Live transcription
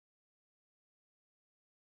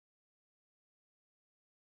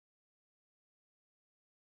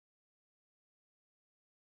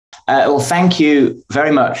Well, thank you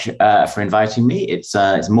very much for inviting me. It's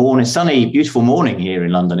sunny, beautiful morning here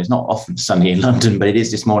in London. It's not often sunny in London, but it is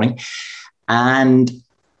this morning. And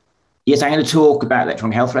yes, I'm going to talk about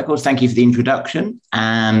electronic health records. Thank you for the introduction.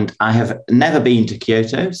 And I have never been to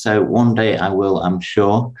Kyoto, so one day I will, I'm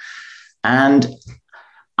sure. And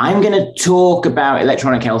I'm going to talk about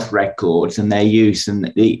electronic health records and their use.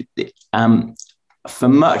 And for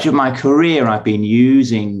much of my career, I've been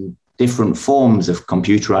using different forms of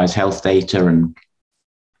computerized health data, and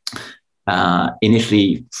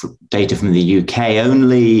initially data from the UK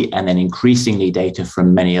only, and then increasingly data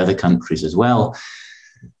from many other countries as well.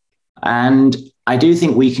 And I do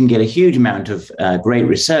think we can get a huge amount of great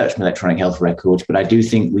research from electronic health records, but I do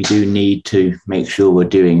think we do need to make sure we're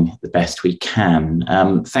doing the best we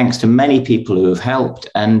can. Thanks to many people who have helped,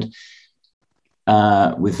 and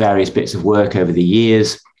with various bits of work over the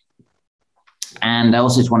years. And I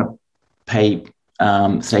also just want to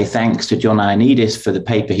say thanks to John Ioannidis for the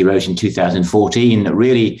paper he wrote in 2014 that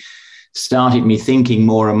really started me thinking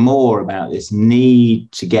more and more about this need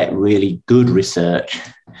to get really good research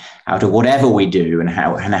out of whatever we do and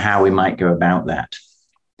how we might go about that.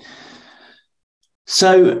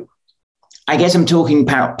 So I guess I'm talking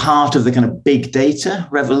about part of the kind of big data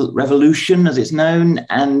revolution, as it's known.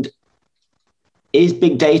 And is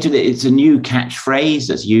big data, it's a new catchphrase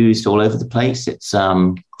that's used all over the place. It's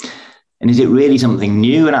and is it really something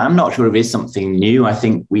new? And I'm not sure if it is something new. I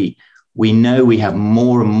think we know we have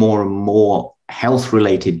more and more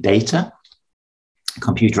health-related data,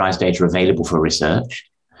 computerized data available for research.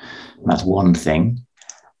 That's one thing.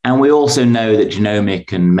 And we also know that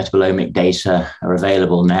genomic and metabolomic data are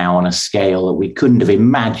available now on a scale that we couldn't have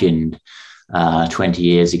imagined 20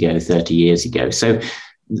 years ago, 30 years ago. So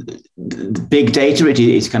the big data, it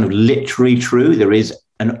is kind of literally true. There is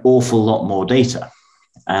an awful lot more data.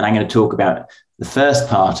 And I'm going to talk about the first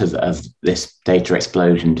part of this data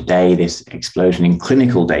explosion today, this explosion in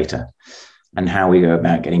clinical data, and how we go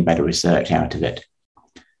about getting better research out of it.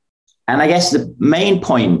 And I guess the main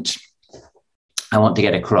point I want to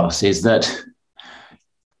get across is that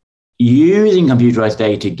using computerized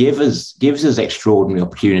data gives us extraordinary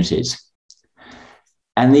opportunities.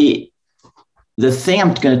 And the thing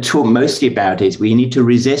I'm going to talk mostly about is we need to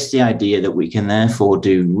resist the idea that we can therefore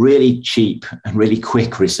do really cheap and really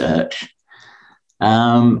quick research.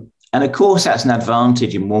 And of course, that's an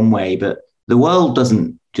advantage in one way, but the world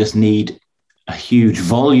doesn't just need a huge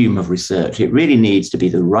volume of research. It really needs to be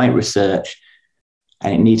the right research,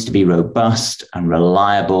 and it needs to be robust and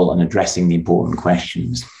reliable and addressing the important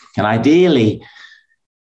questions. And ideally,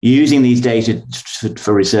 using these data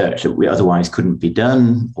for research that we otherwise couldn't be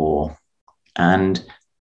done, and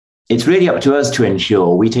it's really up to us to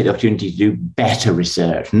ensure we take the opportunity to do better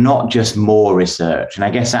research, not just more research. And I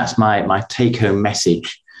guess that's my take-home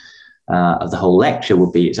message of the whole lecture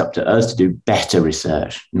would be, it's up to us to do better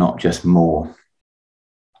research, not just more.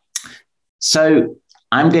 So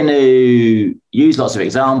I'm going to use lots of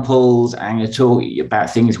examples. I'm going to talk about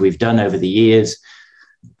things we've done over the years,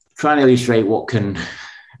 trying to illustrate what can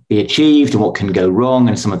be achieved and what can go wrong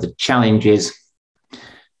and some of the challenges.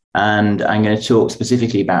 And I'm going to talk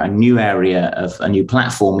specifically about a new area of a new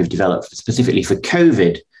platform we've developed specifically for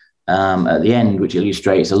COVID at the end, which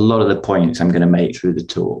illustrates a lot of the points I'm going to make through the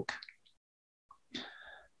talk.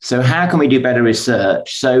 So how can we do better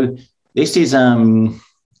research? So this is one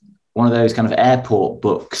of those kind of airport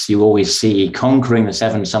books you always see, Conquering the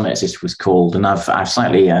Seven Summits, this was called. And I've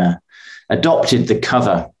slightly adopted the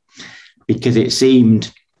cover because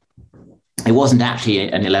it wasn't actually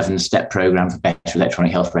an 11-step program for better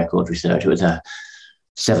electronic health record research. It was a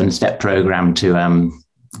 7-step program to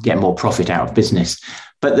get more profit out of business.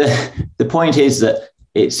 But the point is that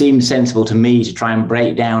it seems sensible to me to try and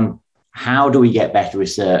break down how do we get better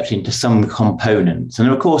research into some components. And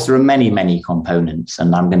of course, there are many components,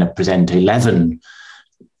 and I'm going to present 11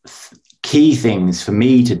 key things for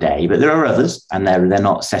me today, but there are others, and they're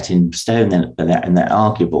not set in stone, and they're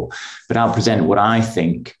arguable. But I'll present what I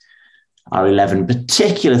think are 11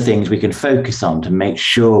 particular things we can focus on to make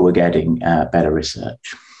sure we're getting better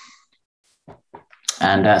research.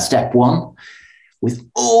 And step one, with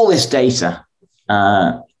all this data,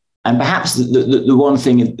 and perhaps the one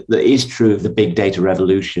thing that is true of the big data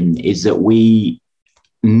revolution is that we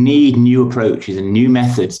need new approaches and new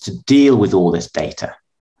methods to deal with all this data.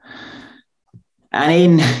 And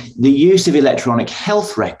in the use of electronic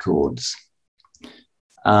health records,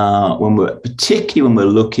 particularly when we're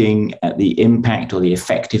looking at the impact or the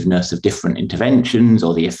effectiveness of different interventions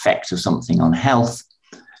or the effects of something on health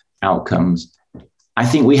outcomes, I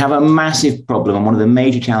think we have a massive problem, and one of the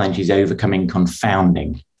major challenges is overcoming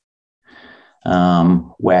confounding.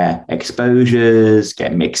 where exposures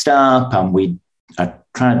get mixed up and we are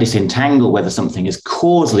trying to disentangle whether something is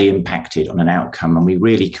causally impacted on an outcome, and we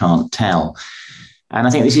really can't tell. And I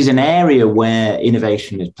think this is an area where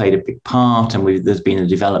innovation has played a big part, and there's been a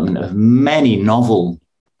development of many novel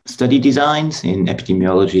study designs in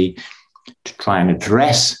epidemiology to try and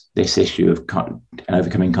address this issue of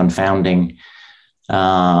overcoming confounding,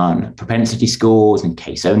 propensity scores and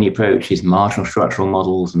case-only approaches, marginal structural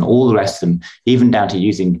models, and all the rest of them, even down to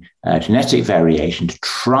using genetic variation to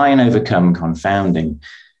try and overcome confounding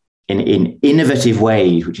in innovative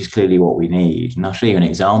ways, which is clearly what we need. And I'll show you an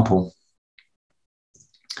example.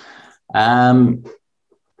 Where are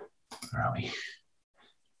we?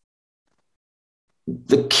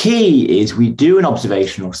 The key is we do an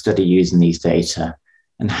observational study using these data.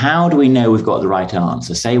 And how do we know we've got the right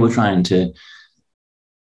answer? Say we're trying to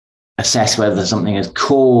assess whether something has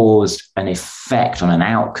caused an effect on an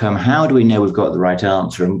outcome. How do we know we've got the right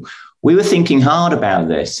answer? And we were thinking hard about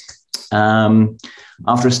this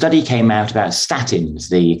after a study came out about statins,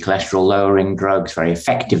 the cholesterol-lowering drugs, very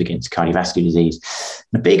effective against cardiovascular disease.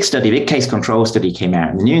 And a big case control study came out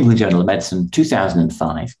in the New England Journal of Medicine,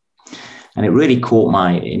 2005. And it really caught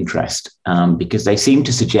my interest because they seemed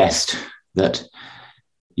to suggest that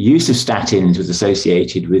use of statins was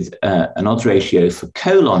associated with an odds ratio for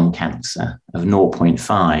colon cancer of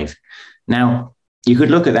 0.5. Now, you could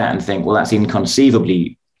look at that and think, well, that's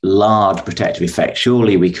inconceivably large protective effect.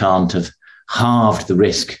 Surely we can't have halved the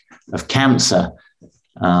risk of cancer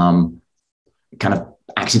kind of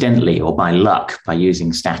accidentally or by luck by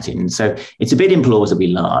using statins. So it's a bit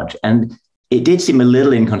implausibly large. And it did seem a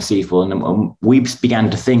little inconceivable. And we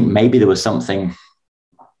began to think maybe there was something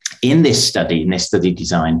in this study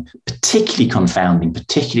design, particularly confounding,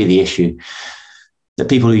 particularly the issue that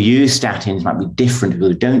people who use statins might be different to people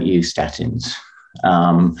who don't use statins,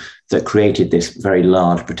 that created this very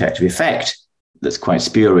large protective effect that's quite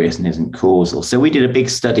spurious and isn't causal. So we did a big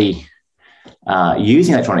study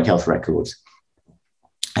using electronic health records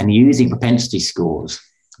and using propensity scores,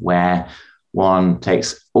 where one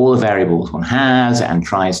takes all the variables one has and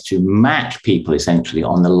tries to match people essentially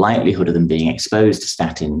on the likelihood of them being exposed to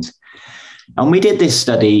statins. And we did this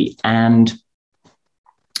study, and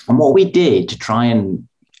what we did to try and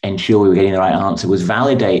ensure we were getting the right answer was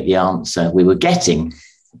validate the answer we were getting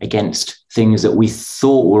against things that we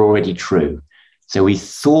thought were already true. So we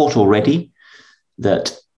thought already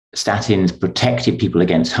that statins protected people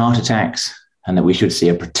against heart attacks and that we should see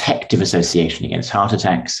a protective association against heart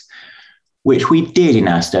attacks, which we did in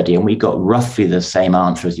our study, and we got roughly the same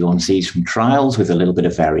answer as one sees from trials with a little bit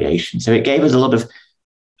of variation. So it gave us a lot of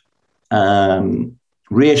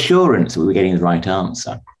reassurance that we were getting the right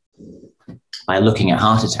answer by looking at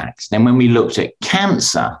heart attacks. Then when we looked at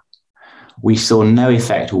cancer, we saw no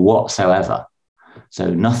effect whatsoever. So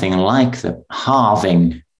nothing like the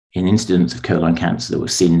halving in incidence of colon cancer that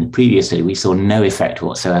was seen in the previous study. We saw no effect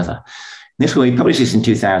whatsoever. This we published this in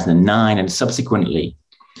 2009, and subsequently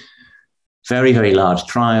very, very large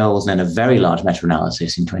trials and then a very large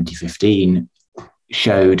meta-analysis in 2015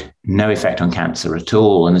 showed no effect on cancer at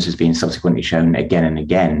all. And this has been subsequently shown again and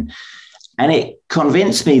again. And it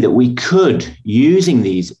convinced me that we could, using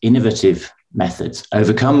these innovative methods,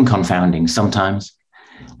 overcome confounding sometimes,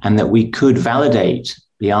 and that we could validate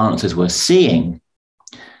the answers we're seeing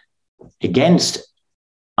against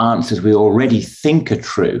answers we already think are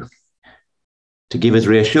true, to give us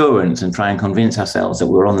reassurance and try and convince ourselves that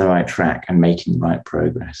we're on the right track and making the right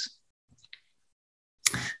progress.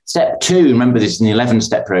 Step 2, remember this is an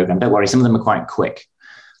 11-step program. Don't worry, some of them are quite quick.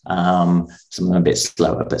 Some of them are a bit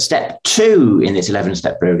slower. But step 2 in this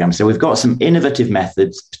 11-step program, so we've got some innovative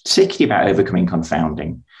methods, particularly about overcoming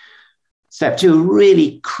confounding. Step 2, a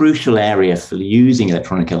really crucial area for using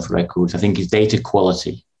electronic health records, I think, is data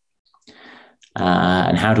quality.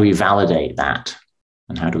 And how do we validate that?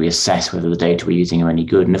 And how do we assess whether the data we're using are any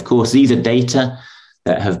good? And of course, these are data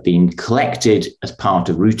that have been collected as part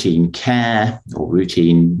of routine care or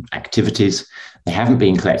routine activities. They haven't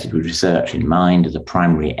been collected with research in mind as a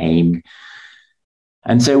primary aim.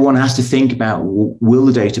 And so one has to think about, will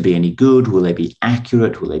the data be any good? Will they be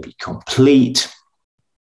accurate? Will they be complete?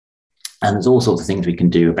 And there's all sorts of things we can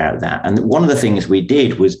do about that. And one of the things we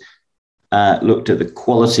did was looked at the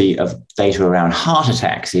quality of data around heart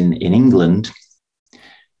attacks in England.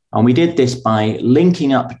 And we did this by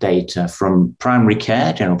linking up data from primary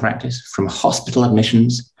care, general practice, from hospital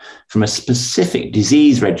admissions, from a specific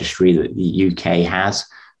disease registry that the UK has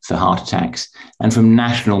for heart attacks, and from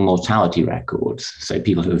national mortality records, so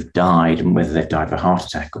people who have died and whether they've died of a heart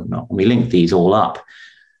attack or not. And we linked these all up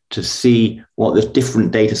to see what the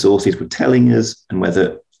different data sources were telling us and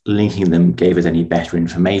whether linking them gave us any better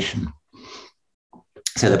information.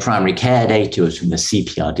 So the primary care data was from the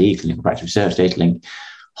CPRD, Clinical Practice Research Data Link,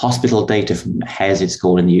 hospital data from HES, it's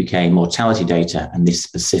called in the UK, mortality data, and this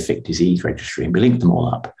specific disease registry, and we linked them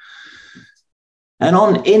all up. And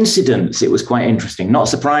on incidence, it was quite interesting. Not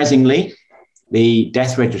surprisingly, the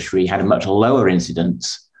death registry had a much lower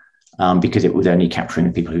incidence because it was only capturing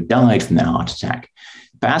the people who died from their heart attack.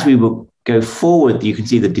 But as we will go forward, you can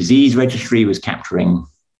see the disease registry was capturing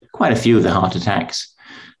quite a few of the heart attacks.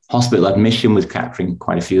 Hospital admission was capturing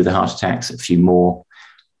quite a few of the heart attacks, a few more.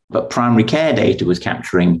 But primary care data was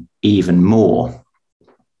capturing even more.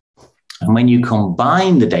 And when you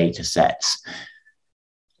combine the data sets,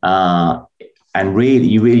 and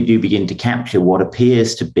you really do begin to capture what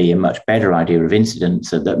appears to be a much better idea of incidence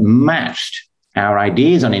that matched our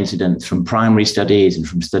ideas on incidence from primary studies and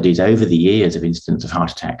from studies over the years of incidence of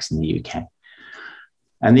heart attacks in the UK.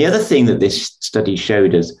 And the other thing that this study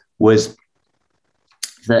showed us was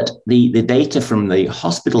that the data from the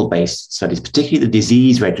hospital-based studies, particularly the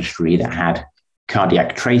disease registry that had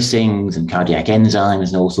cardiac tracings and cardiac enzymes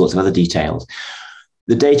and all sorts of other details,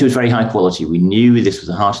 the data was very high quality. We knew this was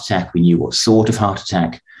a heart attack. We knew what sort of heart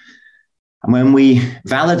attack. And when we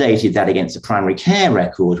validated that against the primary care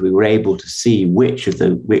record, we were able to see which of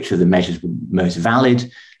the measures were most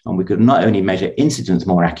valid. And we could not only measure incidence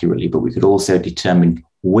more accurately, but we could also determine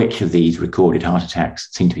which of these recorded heart attacks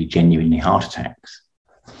seemed to be genuinely heart attacks.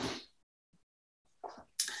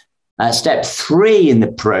 Step 3 in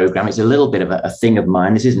the program is a little bit of a thing of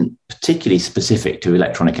mine. This isn't particularly specific to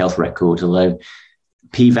electronic health records, although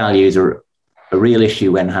p-values are a real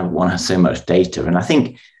issue when one has so much data. And I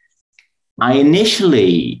think I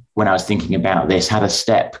initially, when I was thinking about this, had a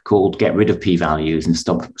step called get rid of p-values and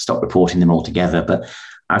stop reporting them altogether. But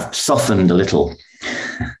I've softened a little.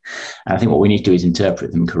 And I think what we need to do is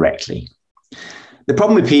interpret them correctly. The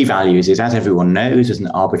problem with p-values is, as everyone knows, there's an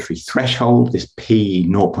arbitrary threshold. This p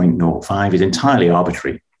 0.05 is entirely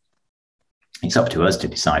arbitrary. It's up to us to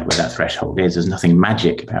decide where that threshold is. There's nothing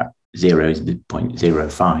magic about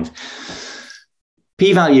 0.05.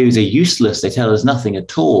 P-values are useless. They tell us nothing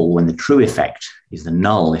at all when the true effect is the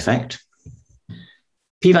null effect.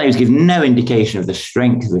 P-values give no indication of the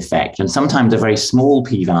strength of effect, and sometimes a very small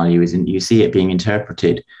p-value is, and you see it being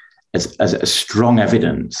interpreted as a strong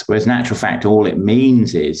evidence, whereas in actual fact, all it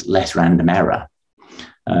means is less random error.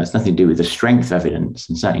 It's nothing to do with the strength of evidence,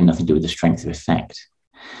 and certainly nothing to do with the strength of effect.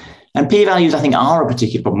 And p-values, I think, are a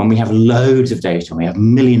particular problem when we have loads of data, when we have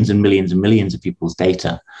millions and millions and millions of people's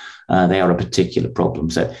data. They are a particular problem.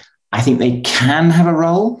 So I think they can have a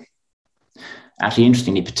role, actually,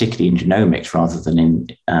 interestingly, particularly in genomics rather than in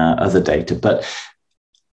other data. But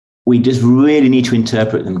we just really need to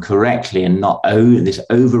interpret them correctly and not owe this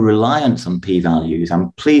over-reliance on p-values.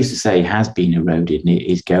 I'm pleased to say has been eroded and it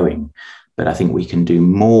is going. But I think we can do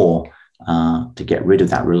more to get rid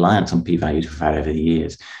of that reliance on p-values we've had over the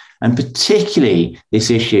years. And particularly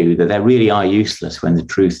this issue that they really are useless when the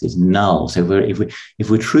truth is null. So if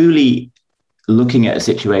we're truly looking at a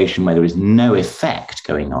situation where there is no effect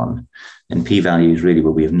going on, then p-values really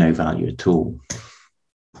will be of no value at all.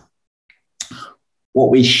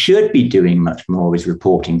 What we should be doing much more is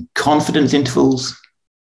reporting confidence intervals,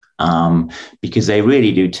 because they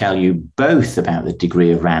really do tell you both about the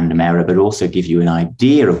degree of random error, but also give you an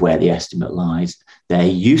idea of where the estimate lies. They're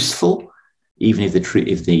useful, even if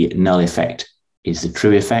the null effect is the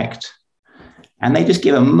true effect. And they just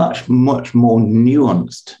give a much more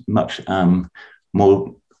nuanced, much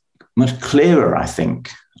clearer, I think,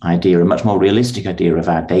 idea, a much more realistic idea of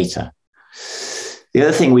our data. The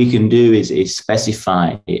other thing we can do is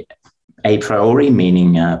specify a priori,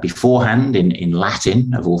 meaning beforehand in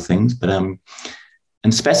Latin, of all things, but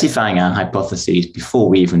and specifying our hypotheses before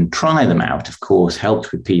we even try them out, of course,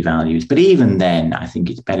 helps with p-values. But even then, I think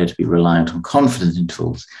it's better to be reliant on confidence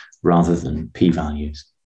intervals rather than p-values.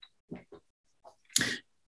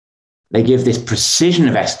 They give this precision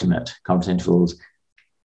of estimate, confidence intervals,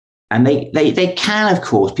 and they can, of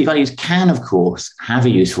course, p-values can, of course, have a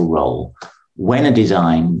useful role when a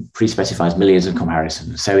design pre-specifies millions of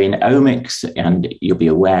comparisons. So in omics, and you'll be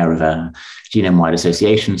aware of genome-wide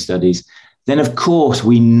association studies, then of course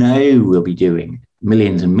we know we'll be doing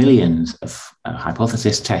millions and millions of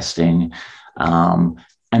hypothesis testing.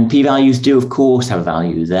 And p-values do, of course, have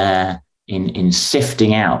value there in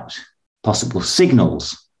sifting out possible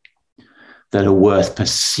signals that are worth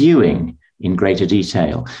pursuing in greater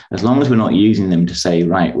detail. As long as we're not using them to say,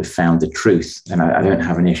 right, we've found the truth, then I don't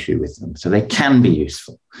have an issue with them. So they can be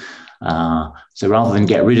useful. So rather than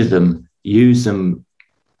get rid of them, use them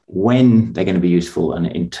when they're going to be useful and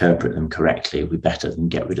interpret them correctly. It would be better than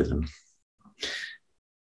get rid of them.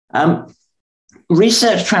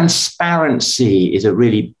 Research transparency is a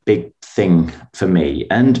really big thing for me.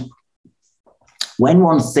 And when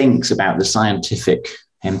one thinks about the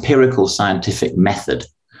empirical scientific method,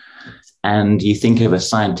 and you think of a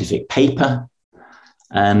scientific paper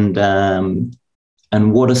and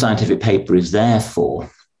what a scientific paper is there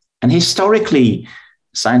for, and historically,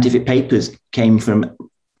 scientific papers came from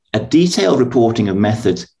a detailed reporting of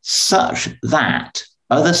methods such that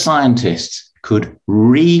other scientists could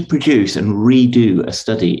reproduce and redo a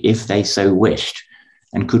study if they so wished,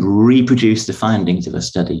 and could reproduce the findings of a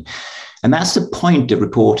study. And that's the point of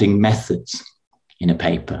reporting methods in a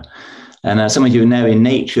paper. And some of you know in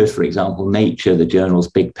Nature, for example, Nature, the journal's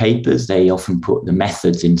big papers, they often put the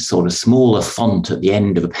methods in sort of smaller font at the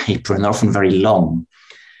end of a paper, and they're often very long.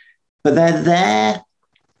 But they're there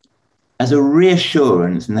as a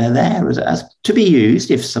reassurance, and they're there as to be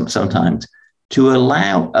used sometimes to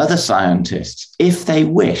allow other scientists, if they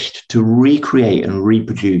wished, to recreate and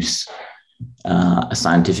reproduce a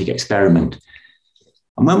scientific experiment.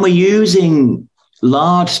 And when we're using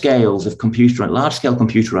large-scale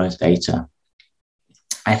computerized data,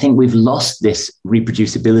 I think we've lost this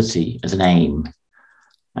reproducibility as an aim.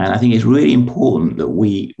 And I think it's really important that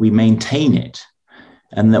we maintain it,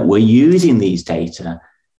 and that we're using these data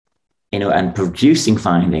and producing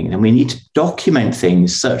findings, and we need to document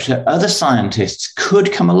things such that other scientists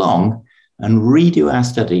could come along and redo our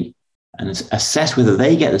study and assess whether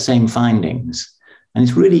they get the same findings. And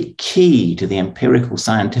it's really key to the empirical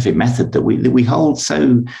scientific method that we hold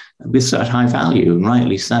with such high value, and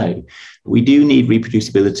rightly so. We do need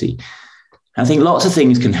reproducibility. I think lots of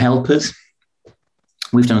things can help us.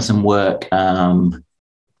 We've done some work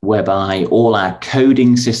whereby all our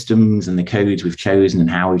coding systems and the codes we've chosen and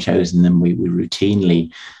how we've chosen them, we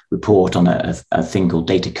routinely report on a thing called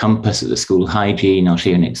Data Compass at the School of Hygiene. I'll show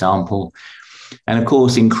you an example. And of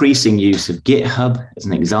course, increasing use of GitHub as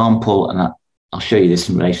an example, and I'll show you this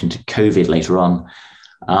in relation to COVID later on,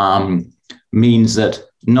 means that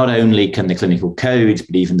not only can the clinical codes,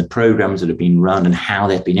 but even the programs that have been run and how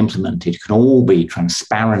they've been implemented can all be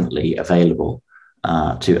transparently available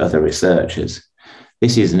to other researchers.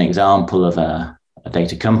 This is an example of a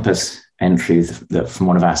Data Compass entry from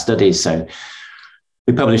one of our studies. So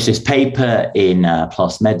we published this paper in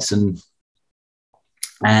PLOS Medicine,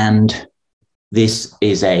 and this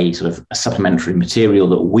is a sort of a supplementary material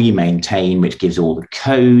that we maintain, which gives all the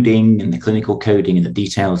coding and the clinical coding and the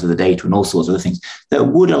details of the data and all sorts of other things that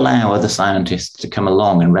would allow other scientists to come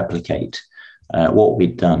along and replicate what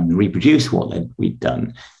we'd done, reproduce what we'd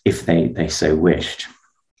done if they so wished.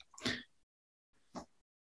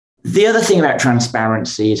 The other thing about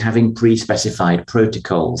transparency is having pre-specified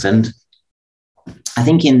protocols. And I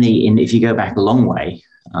think if you go back a long way,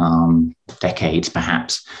 decades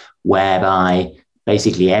perhaps, whereby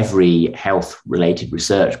basically every health-related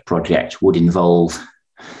research project would involve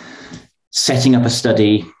setting up a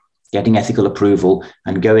study, getting ethical approval,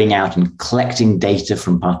 and going out and collecting data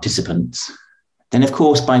from participants. Then, of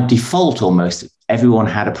course, by default, almost everyone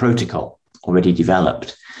had a protocol already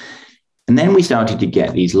developed. And then we started to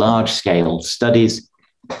get these large-scale studies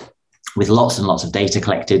with lots and lots of data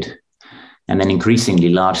collected, and then increasingly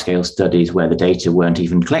large-scale studies where the data weren't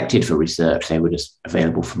even collected for research. They were just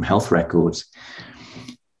available from health records.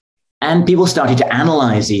 And people started to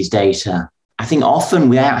analyze these data, I think often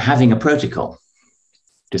without having a protocol,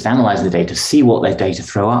 just analyzing the data, see what their data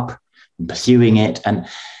throw up, and pursuing it. And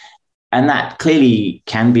that clearly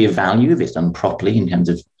can be of value if it's done properly in terms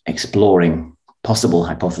of exploring possible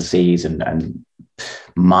hypotheses and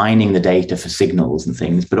mining the data for signals and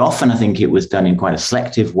things. But often I think it was done in quite a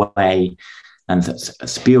selective way, and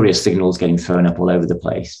spurious signals getting thrown up all over the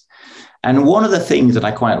place. And one of the things that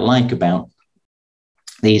I quite like about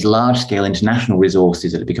these large-scale international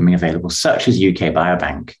resources that are becoming available, such as UK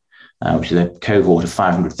Biobank, which is a cohort of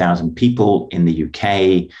 500,000 people in the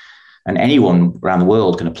UK, and anyone around the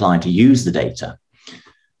world can apply to use the data.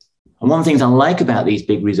 And one of the things I like about these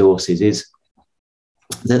big resources is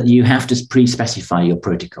that you have to pre-specify your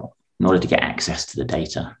protocol in order to get access to the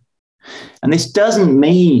data. And this doesn't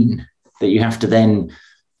mean that you have to then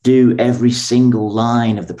do every single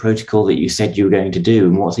line of the protocol that you said you were going to do.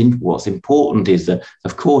 And what's important is that,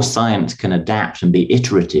 of course, science can adapt and be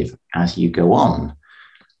iterative as you go on,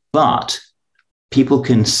 but people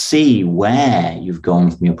can see where you've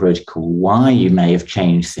gone from your protocol, why you may have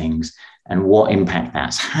changed things, and what impact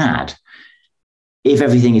that's had, if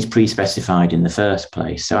everything is pre-specified in the first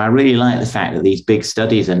place. So I really like the fact that these big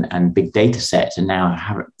studies and big data sets are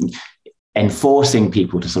now enforcing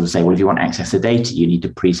people to sort of say, well, if you want access to data, you need to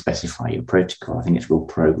pre-specify your protocol. I think it's real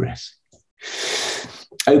progress.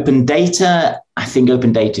 Open data, I think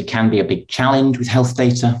open data can be a big challenge with health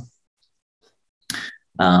data.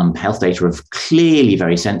 Health data are clearly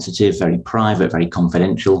very sensitive, very private, very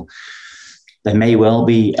confidential. There may well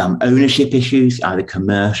be ownership issues, either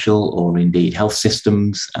commercial or indeed health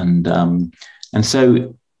systems. And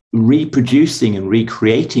so reproducing and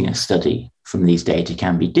recreating a study from these data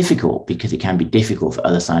can be difficult, because it can be difficult for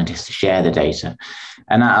other scientists to share the data.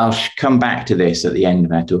 And I'll come back to this at the end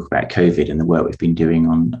when I talk about COVID and the work we've been doing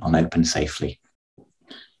on OpenSAFELY.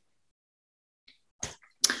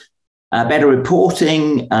 Better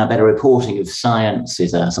reporting of science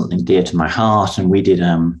is something dear to my heart. And we did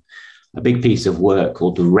a big piece of work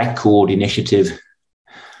called the Record Initiative,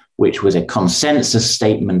 which was a consensus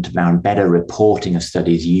statement around better reporting of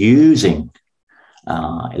studies using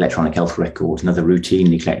electronic health records and other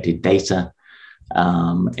routinely collected data.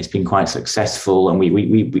 It's been quite successful, and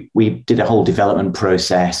we did a whole development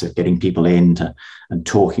process of getting people in and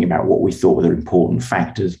talking about what we thought were the important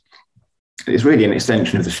factors. It's really an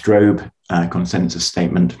extension of the Strobe consensus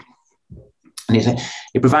statement. And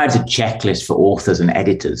it provides a checklist for authors and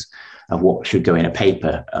editors of what should go in a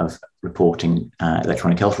paper of reporting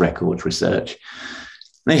electronic health records research.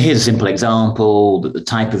 And here's a simple example: that the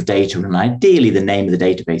type of data, and ideally the name of the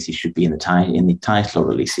databases, should be in the title,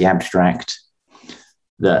 or at least the abstract.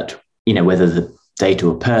 That, whether the data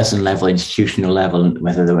were person level, institutional level, and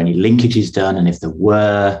whether there were any linkages done, and if there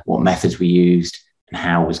were, what methods were used, and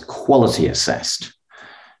how was quality assessed.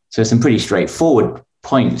 So some pretty straightforward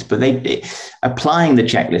points, but applying the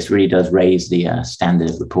checklist really does raise the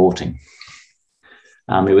standard of reporting.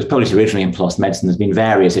 It was published originally in PLOS Medicine. There's been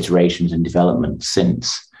various iterations and developments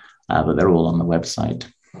since, but they're all on the website.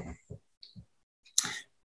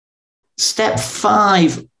 Step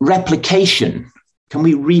 5, replication. Can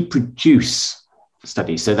we reproduce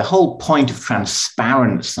studies? So the whole point of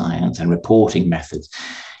transparent science and reporting methods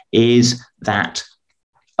is that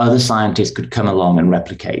other scientists could come along and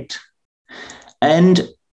replicate. And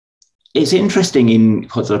it's interesting in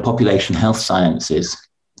sort of population health sciences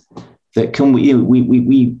that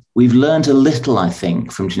we've learned a little, I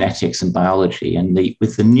think, from genetics and biology, and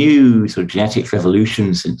with the new sort of genetics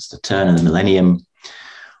revolution since the turn of the millennium,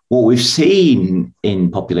 what we've seen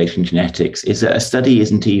in population genetics is that a study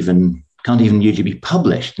can't even usually be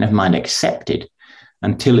published, never mind accepted,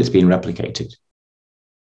 until it's been replicated.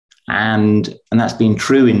 And that's been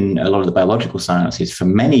true in a lot of the biological sciences for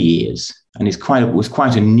many years, and was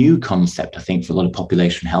quite a new concept, I think, for a lot of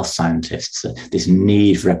population health scientists, this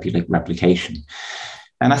need for replication.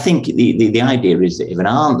 And I think the idea is that if an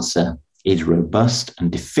answer is robust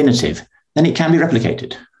and definitive, then it can be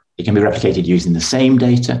replicated. It can be replicated using the same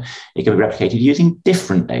data. It can be replicated using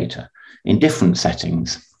different data in different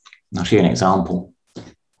settings. I'll show you an example.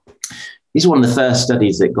 This is one of the first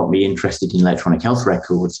studies that got me interested in electronic health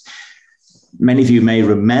records. Many of you may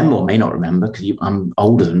remember, or may not remember, because I'm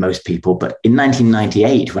older than most people, but in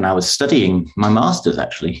 1998, when I was studying my master's,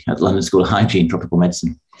 actually, at London School of Hygiene, Tropical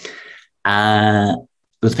Medicine, there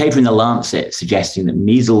was a paper in the Lancet suggesting that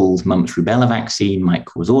measles, mumps, rubella vaccine might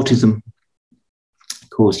cause autism. It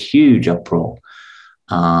caused huge uproar.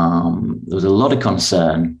 There was a lot of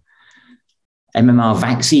concern. MMR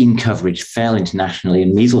vaccine coverage fell internationally,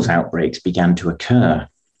 and measles outbreaks began to occur.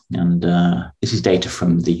 And this is data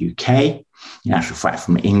from the UK, in actual fact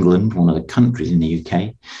from England, one of the countries in the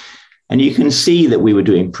UK. And you can see that we were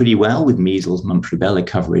doing pretty well with measles, mumps, rubella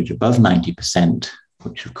coverage above 90%,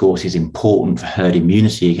 which of course is important for herd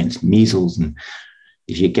immunity against measles. And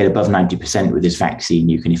if you get above 90% with this vaccine,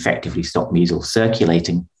 you can effectively stop measles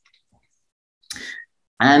circulating.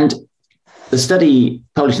 And the study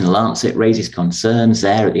published in the Lancet raises concerns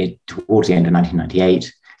there towards the end of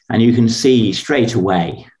 1998, and you can see straight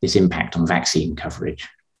away this impact on vaccine coverage.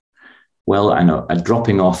 Well, I know,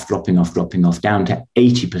 dropping off down to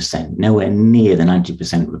 80%, nowhere near the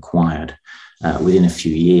 90% required within a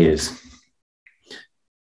few years.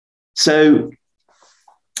 So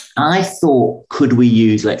I thought, could we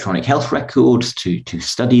use electronic health records to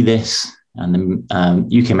study this? And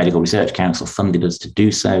the UK Medical Research Council funded us to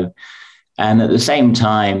do so. And at the same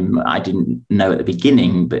time, I didn't know at the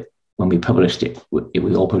beginning, but when we published it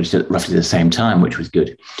was all published at roughly the same time, which was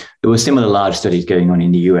good. There were similar large studies going on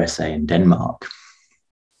in the USA and Denmark.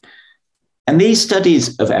 And these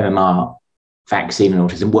studies of MMR vaccine and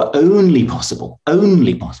autism were only possible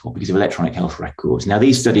because of electronic health records. Now,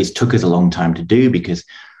 these studies took us a long time to do because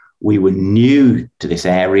we were new to this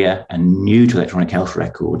area and new to electronic health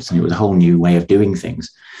records, and it was a whole new way of doing things.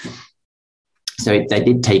 So they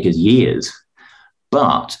did take us years.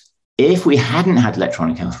 But if we hadn't had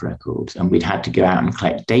electronic health records and we'd had to go out and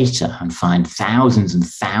collect data and find thousands and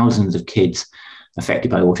thousands of kids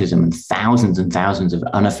affected by autism and thousands of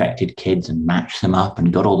unaffected kids and matched them up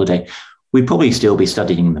and got all the data, we'd probably still be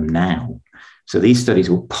studying them now. So these studies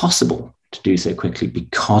were possible to do so quickly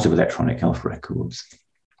because of electronic health records.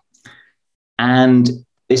 And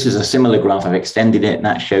this is a similar graph. I've extended it, and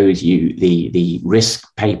that shows you the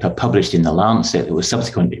risk paper published in The Lancet that was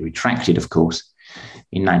subsequently retracted, of course,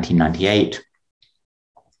 in 1998.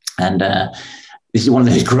 And this is one of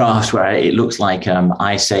those graphs where it looks like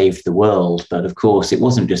I saved the world. But of course, it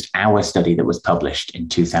wasn't just our study that was published in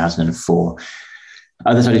 2004.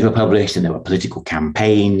 Other studies were published, and there were political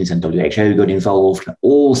campaigns, and WHO got involved.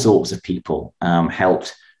 All sorts of people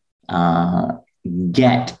helped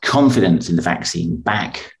get confidence in the vaccine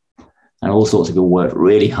back. And all sorts of people worked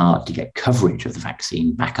really hard to get coverage of the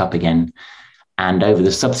vaccine back up again. And over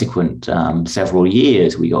the subsequent several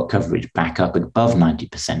years, we got coverage back up above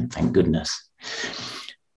 90%, thank goodness.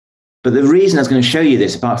 But the reason I was going to show you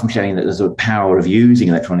this, apart from showing that there's a power of using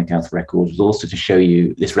electronic health records, was also to show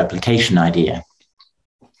you this replication idea.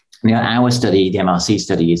 Our study, the MRC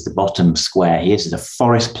study, is the bottom square here. This is a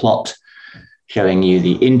forest plot showing you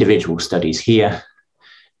the individual studies here.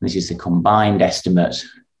 This is the combined estimate,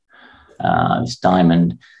 this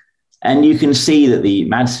diamond. And you can see that the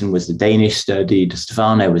Madsen was the Danish study, the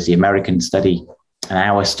Stefano was the American study, and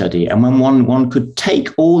our study. And when one could take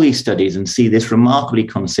all these studies and see this remarkably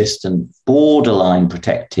consistent, borderline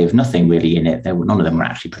protective, nothing really in it, none of them were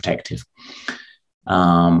actually protective.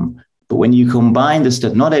 But when you combine the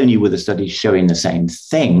study, not only were the studies showing the same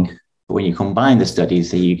thing, but when you combine the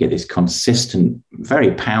studies, you get this consistent,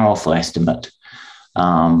 very powerful estimate,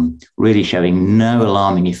 really showing no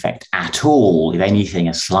alarming effect at all. If anything,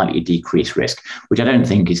 a slightly decreased risk, which I don't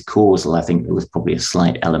think is causal. I think there was probably a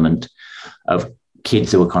slight element of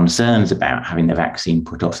kids who were concerned about having the vaccine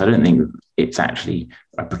put off. So I don't think it's actually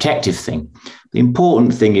a protective thing. The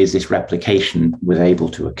important thing is this replication was able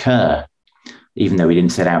to occur. Even though we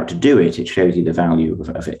didn't set out to do it, it shows you the value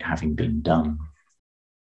of it having been done.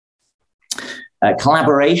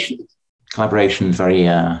 Collaboration is very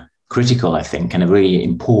critical, I think, and a really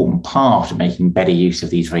important part of making better use of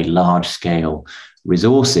these very large-scale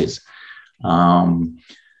resources.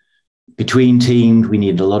 Between teams, we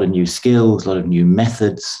need a lot of new skills, a lot of new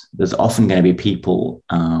methods. There's often going to be people,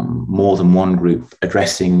 more than one group,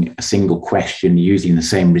 addressing a single question using the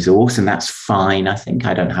same resource, and that's fine. I think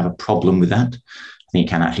I don't have a problem with that. I think it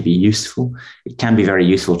can actually be useful. It can be very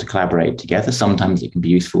useful to collaborate together. Sometimes it can be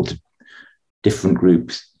useful to different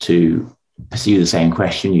groups to pursue the same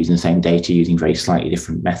question using the same data, using very slightly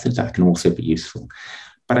different methods. That can also be useful.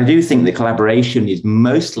 But I do think the collaboration is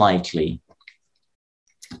most likely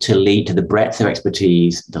to lead to the breadth of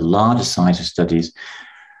expertise, the larger size of studies,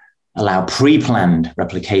 allow pre-planned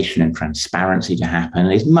replication and transparency to happen,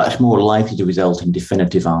 and is much more likely to result in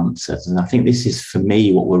definitive answers. And I think this is, for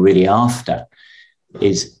me, what we're really after,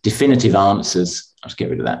 is definitive answers. I'll just get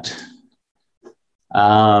rid of that.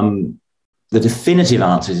 The definitive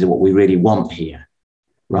answers are what we really want here,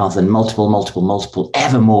 rather than multiple,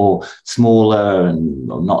 ever more smaller and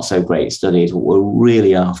not so great studies. What we're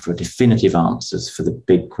really after are definitive answers for the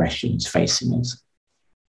big questions facing us.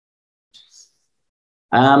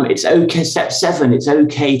 It's okay, step 7, it's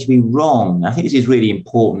okay to be wrong. I think this is a really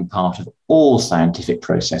important part of all scientific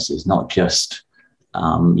processes, not just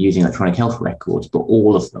using electronic health records, but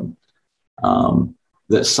all of them.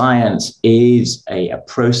 That science is a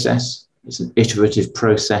process, it's an iterative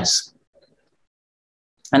process.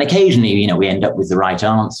 And occasionally, we end up with the right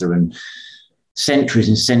answer, and centuries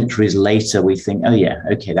and centuries later, we think, oh yeah,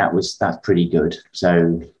 okay, that's pretty good.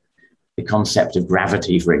 So the concept of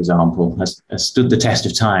gravity, for example, has stood the test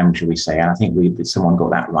of time, shall we say. And I think someone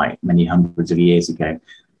got that right many hundreds of years ago.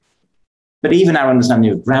 But even our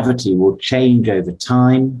understanding of gravity will change over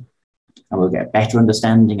time, and we'll get a better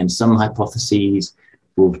understanding, and some hypotheses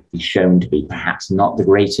will be shown to be perhaps not the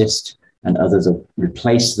greatest, and others will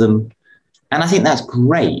replace them. And I think that's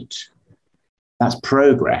great. That's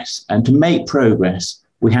progress. And to make progress,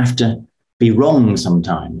 we have to be wrong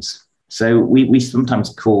sometimes. So we sometimes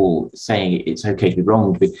call saying it's okay to be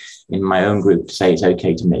wrong, to be, in my own group, to say it's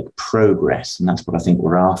okay to make progress. And that's what I think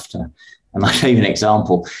we're after. And I'll show you an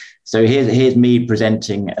example. So here's me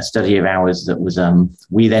presenting a study of ours that was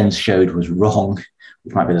we then showed was wrong,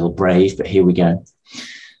 which might be a little brave, but here we go.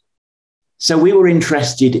 So we were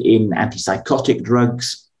interested in antipsychotic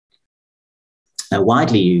drugs,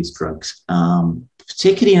 widely used drugs,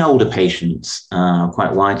 particularly in older patients,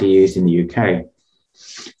 quite widely used in the UK. And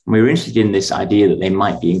we were interested in this idea that they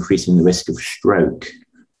might be increasing the risk of stroke.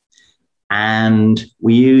 And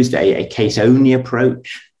we used a case-only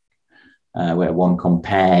approach, where one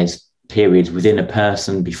compares periods within a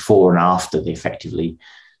person before and after they effectively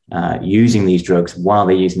using these drugs, while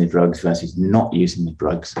they're using the drugs versus not using the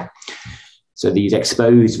drugs. So these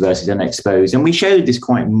exposed versus unexposed. And we showed this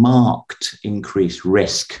quite marked increased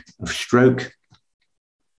risk of stroke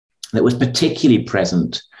that was particularly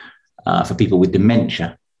present for people with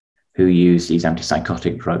dementia who use these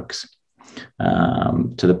antipsychotic drugs,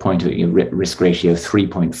 to the point of a risk ratio of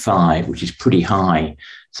 3.5, which is pretty high.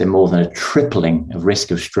 So more than a tripling of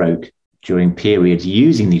risk of stroke during periods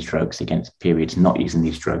using these drugs against periods not using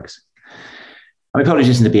these drugs. And we published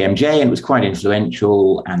this in the BMJ, and it was quite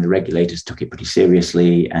influential, and the regulators took it pretty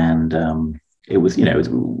seriously. And it was,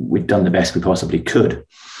 we'd done the best we possibly could.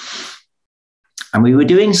 And we were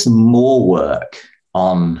doing some more work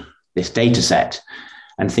on this data set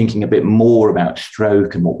and thinking a bit more about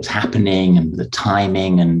stroke and what was happening and the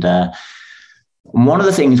timing. And one of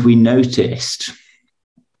the things we noticed,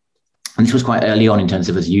 and this was quite early on in terms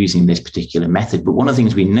of us using this particular method, but one of the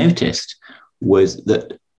things we noticed was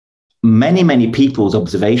that many people's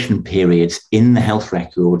observation periods in the health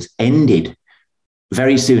records ended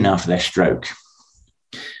very soon after their stroke.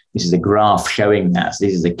 This is a graph showing that. So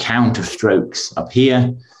this is the count of strokes up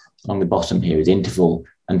here. Along the bottom here is interval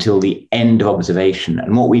until the end of observation.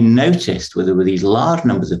 And what we noticed were there were these large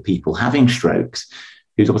numbers of people having strokes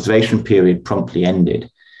whose observation period promptly ended.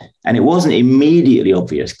 And it wasn't immediately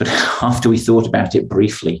obvious, but after we thought about it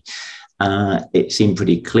briefly, it seemed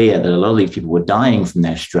pretty clear that a lot of these people were dying from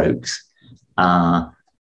their strokes, but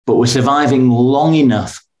were surviving long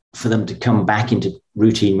enough for them to come back into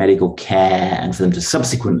routine medical care and for them to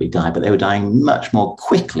subsequently die, but they were dying much more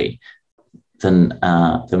quickly than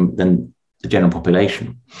the general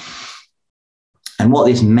population. And what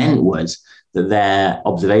this meant was that their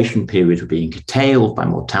observation periods were being curtailed by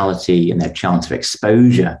mortality and their chance of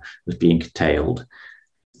exposure was being curtailed.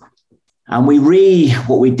 And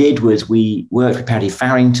what we did was we worked with Patty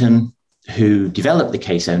Farrington, who developed the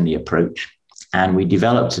case-only approach, and we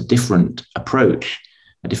developed a different approach,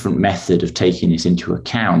 a different method of taking this into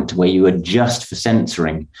account, where you adjust for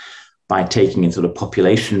censoring by taking in sort of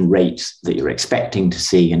population rates that you're expecting to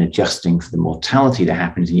see and adjusting for the mortality that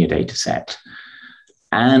happens in your data set.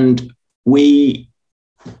 And the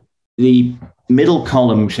middle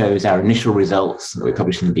column shows our initial results that we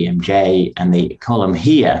published in the BMJ, and the column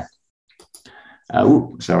here,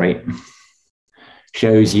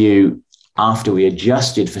 shows you after we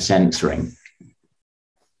adjusted for censoring.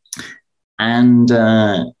 And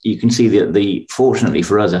you can see that fortunately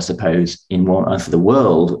for us, I suppose, for the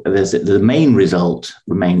world, the main result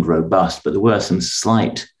remained robust, but there were some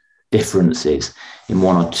slight differences in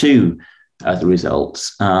one or two of the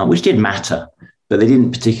results, which did matter, but they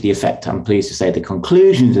didn't particularly affect, I'm pleased to say, the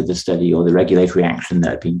conclusions of the study or the regulatory action that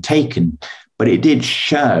had been taken. But it did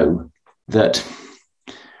show that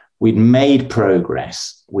we'd made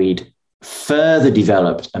progress, we'd further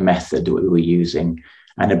developed a method that we were using,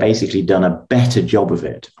 and had basically done a better job of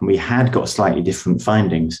it. And we had got slightly different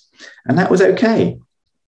findings, and that was okay.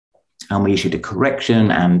 And we issued a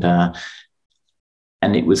correction, and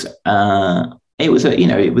it was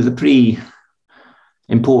a pretty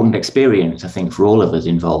important experience, I think, for all of us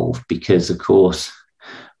involved, because of course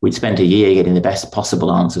we'd spent a year getting the best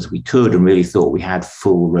possible answers we could, and really thought we had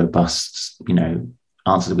full, robust,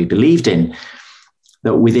 answers that we believed in.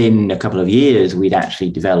 That within a couple of years, we'd actually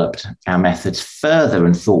developed our methods further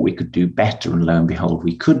and thought we could do better. And lo and behold,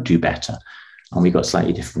 we could do better. And we got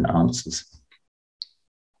slightly different answers.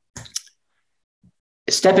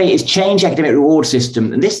 Step 8 is change academic reward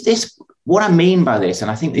system. And what I mean by this, and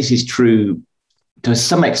I think this is true to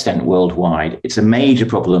some extent worldwide, it's a major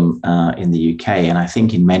problem in the UK, and I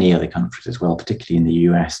think in many other countries as well, particularly in the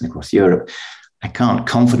US and across Europe. I can't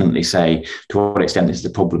confidently say to what extent this is a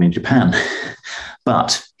problem in Japan,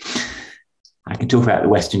 but I can talk about the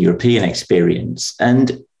Western European experience.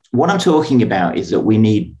 And what I'm talking about is that we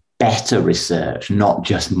need better research, not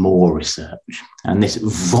just more research. And this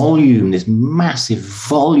massive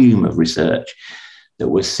volume of research that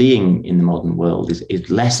we're seeing in the modern world is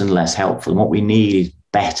less and less helpful. And what we need is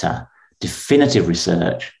better, definitive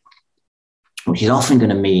research, which is often going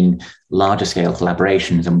to mean larger scale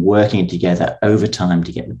collaborations and working together over time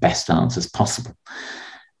to get the best answers possible.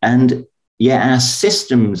 And our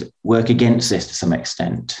systems work against this to some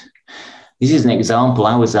extent. This is an example.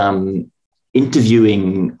 I was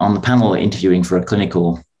interviewing on the panel, interviewing for a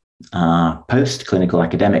clinical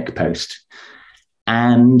academic post.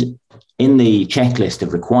 And in the checklist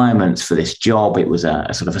of requirements for this job, it was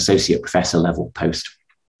a sort of associate professor level post.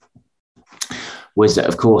 Was that,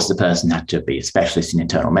 of course, the person had to be a specialist in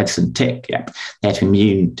internal medicine, tick. Yep. They had to be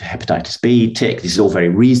immune to hepatitis B, tick. This is all very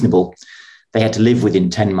reasonable. they had to live within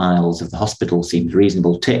 10 miles of the hospital, seems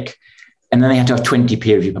reasonable, tick. And then they had to have 20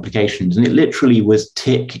 peer-reviewed publications. And it literally was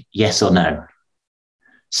tick, yes or no.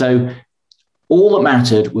 So all that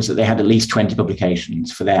mattered was that they had at least 20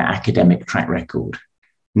 publications for their academic track record.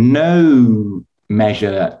 No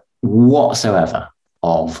measure whatsoever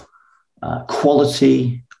of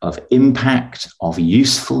quality, of impact, of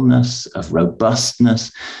usefulness, of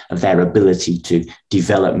robustness, of their ability to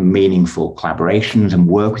develop meaningful collaborations and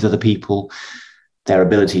work with other people, their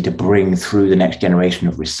ability to bring through the next generation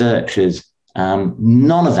of researchers.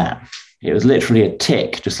 None of that. It was literally a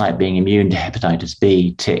tick, just like being immune to hepatitis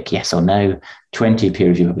B, tick, yes or no, 20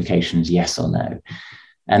 peer-reviewed publications, yes or no.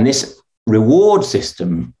 And this reward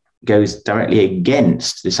system goes directly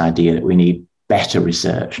against this idea that we need better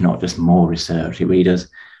research, not just more research. It really does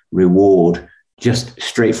reward just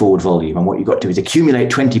straightforward volume. And what you've got to do is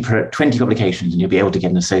accumulate 20 publications and you'll be able to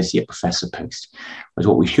get an associate professor post. Whereas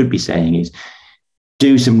what we should be saying is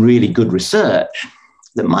do some really good research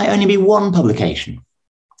that might only be one publication,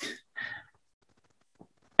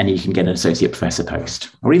 and you can get an associate professor post,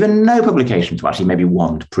 or even no publications, but actually maybe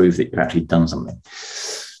one to prove that you've actually done something.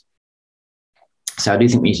 So I do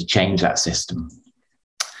think we need to change that system.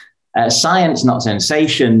 Science, not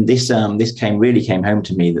sensation. This really came home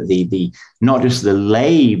to me that the not just the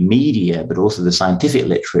lay media, but also the scientific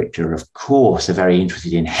literature, of course, are very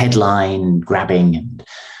interested in headline grabbing and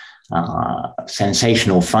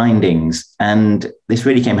sensational findings. And this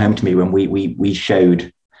really came home to me when we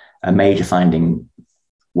showed a major finding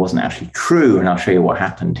wasn't actually true, and I'll show you what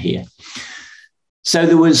happened here. So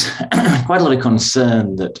there was quite a lot of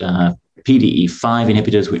concern that PDE5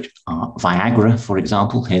 inhibitors, which are Viagra, for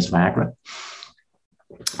example, here's Viagra,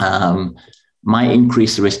 might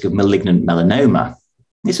increase the risk of malignant melanoma.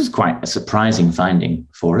 This was quite a surprising finding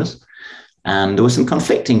for us. And there were some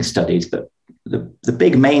conflicting studies, but the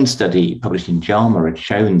big main study published in JAMA had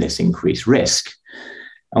shown this increased risk.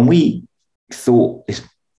 And we thought this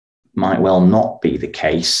might well not be the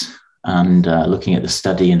case, and looking at the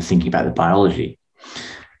study and thinking about the biology.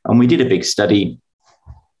 And we did a big study.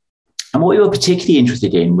 And what we were particularly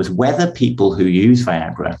interested in was whether people who use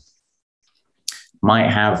Viagra might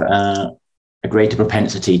have a greater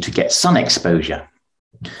propensity to get sun exposure.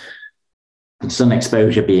 And sun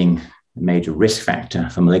exposure being a major risk factor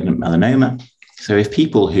for malignant melanoma. So if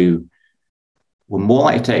people who were more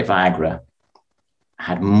likely to take Viagra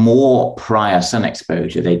had more prior sun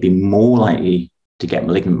exposure, they'd be more likely to get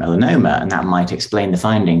malignant melanoma, and that might explain the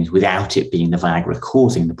findings without it being the Viagra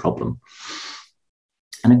causing the problem.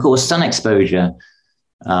 And of course, sun exposure,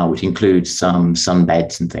 which includes some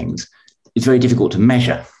sunbeds and things, is very difficult to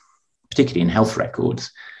measure, particularly in health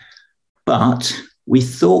records. But we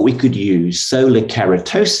thought we could use solar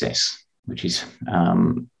keratosis, which is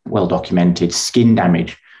well-documented skin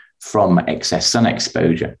damage from excess sun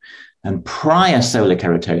exposure, and prior solar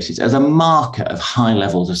keratosis as a marker of high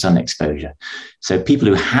levels of sun exposure. So people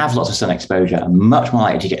who have lots of sun exposure are much more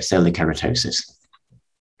likely to get solar keratosis.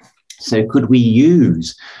 So could we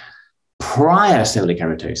use prior solar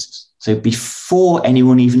keratosis, so before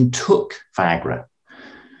anyone even took Viagra,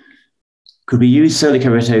 could we use solar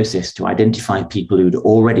keratosis to identify people who'd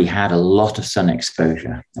already had a lot of sun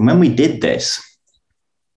exposure? And when we did this,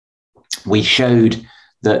 we showed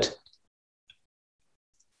that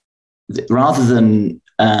rather than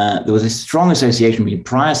there was a strong association between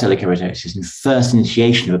prior solar keratosis and first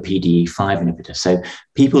initiation of a PDE5 inhibitor. So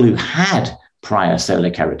people who had prior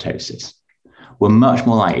solar keratosis were much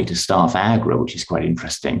more likely to start Viagra, which is quite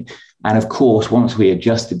interesting. And of course, once we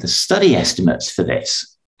adjusted the study estimates for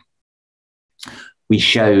this, we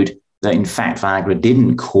showed that in fact Viagra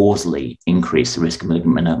didn't causally increase the risk of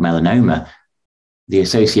malignant melanoma. The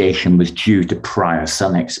association was due to prior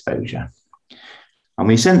sun exposure. And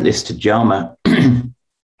we sent this to JAMA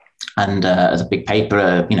and as a big paper,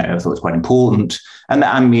 I thought it was quite important. And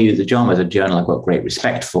the JAMA is a journal I've got great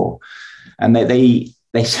respect for. And they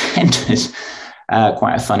sent us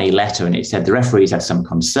quite a funny letter, and it said the referees had some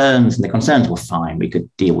concerns, and the concerns were fine. We could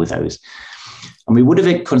deal with those. And we would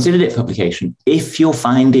have considered it for publication if your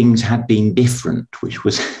findings had been different, which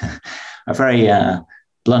was a very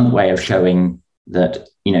blunt way of showing that,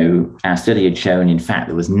 our study had shown, in fact,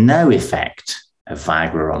 there was no effect of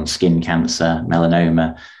Viagra on skin cancer,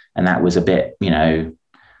 melanoma. And that was a bit, well,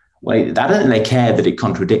 I don't think they cared that it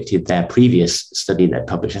contradicted their previous study they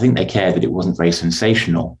published. I think they cared that it wasn't very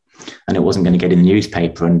sensational and it wasn't going to get in the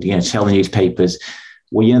newspaper and, tell the newspapers,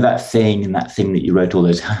 well, that thing that you wrote all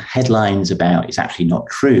those headlines about is actually not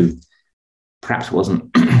true. Perhaps it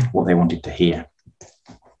wasn't what they wanted to hear.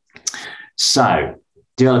 So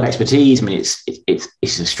develop expertise. I mean,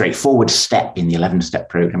 it's a straightforward step in the 11-step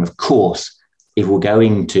program. Of course, if we're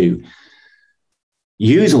going to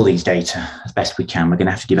use all these data as best we can, we're going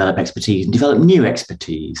to have to develop expertise and develop new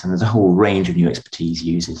expertise. And there's a whole range of new expertise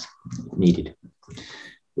uses needed.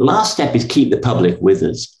 The last step is keep the public with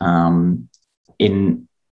us. In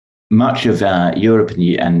much of Europe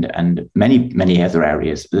and many other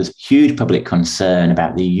areas, there's huge public concern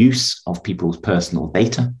about the use of people's personal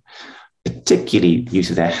data, particularly the use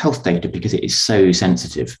of their health data, because it is so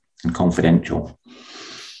sensitive and confidential.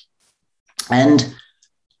 And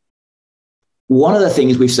one of the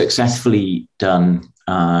things we've successfully done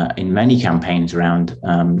in many campaigns around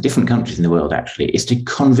different countries in the world, actually, is to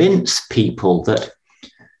convince people that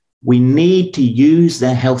we need to use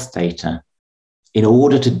their health data in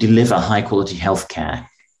order to deliver high quality healthcare.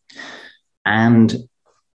 And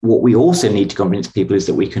what we also need to convince people is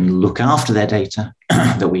that we can look after their data,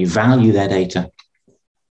 that we value their data.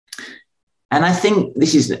 And I think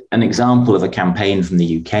this is an example of a campaign from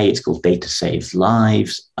the UK. It's called Data Saves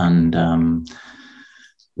Lives, and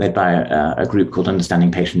led by a group called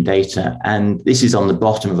Understanding Patient Data. And this is on the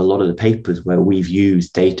bottom of a lot of the papers where we've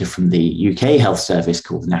used data from the UK Health Service,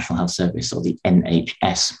 called the National Health Service, or the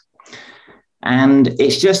NHS. And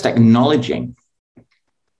it's just acknowledging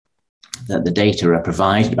that the data are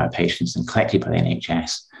provided by patients and collected by the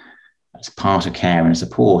NHS as part of care and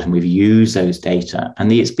support. And we've used those data.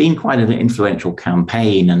 And it's been quite an influential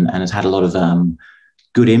campaign and has had a lot of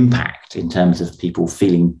good impact in terms of people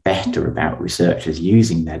feeling better about researchers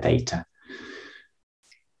using their data.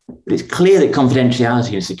 But it's clear that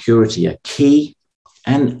confidentiality and security are key.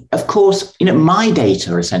 And of course, my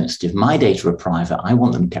data are sensitive, my data are private. I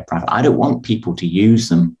want them kept private. I don't want people to use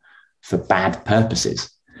them for bad purposes.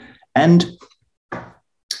 And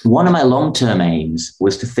one of my long-term aims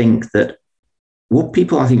was to think that what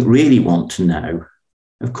people, I think, really want to know,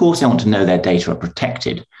 of course, they want to know their data are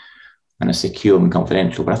protected and are secure and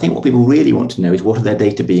confidential. But I think what people really want to know is, what are their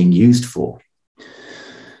data being used for?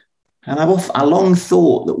 And I long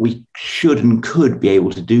thought that we should and could be able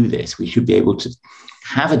to do this. We should be able to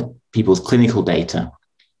have people's clinical data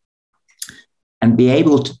and be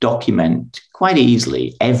able to document quite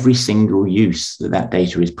easily every single use that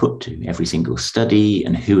data is put to, every single study,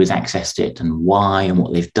 and who has accessed it and why and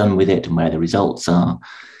what they've done with it and where the results are.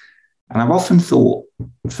 And I've often thought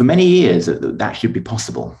for many years that should be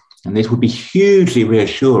possible. And this would be hugely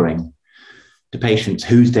reassuring to patients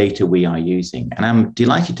whose data we are using. And I'm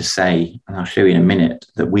delighted to say, and I'll show you in a minute,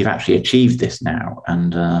 that we've actually achieved this now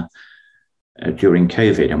and during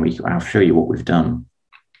COVID, and I'll show you what we've done.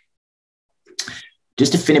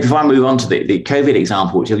 Just to finish, before I move on to the COVID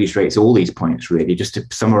example, which illustrates all these points really, just to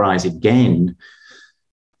summarize again,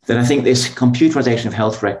 that I think this computerization of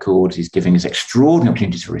health records is giving us extraordinary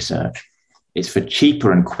opportunities for research. It's for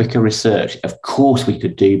cheaper and quicker research. Of course we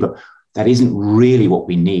could do, but that isn't really what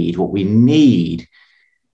we need. What we need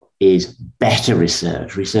is better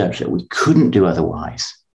research that we couldn't do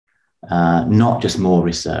otherwise, not just more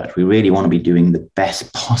research. We really want to be doing the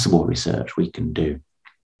best possible research we can do.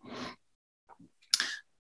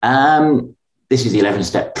 This is the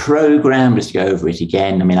 11-step program, just to go over it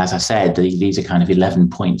again. I mean, as I said, these are kind of 11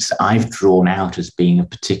 points I've drawn out as being of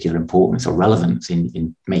particular importance or relevance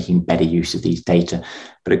in making better use of these data.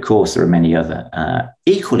 But of course, there are many other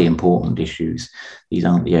equally important issues. These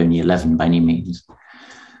aren't the only 11 by any means.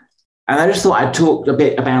 And I just thought I'd talk a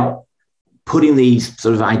bit about putting these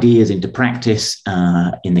sort of ideas into practice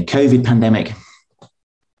in the COVID pandemic,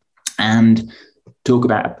 and talk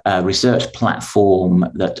about a research platform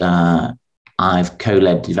that I've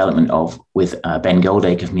co-led development of with Ben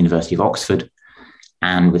Goldacre from the University of Oxford,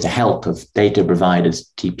 and with the help of data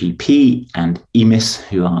providers TPP and EMIS,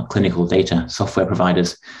 who are clinical data software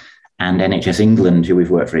providers, and NHS England, who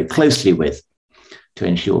we've worked very closely with to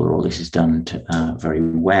ensure all this is done very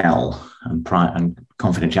well and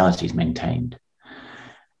confidentiality is maintained.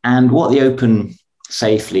 And what the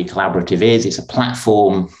OpenSAFELY collaborative is, it's a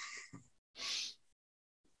platform.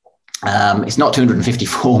 It's not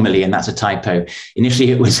 254 million, that's a typo. Initially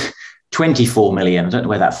it was 24 million, I don't know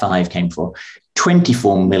where that 5 came from.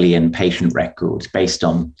 24 million patient records based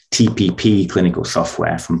on TPP clinical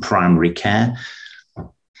software from primary care.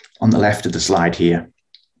 On the left of the slide here.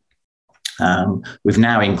 We've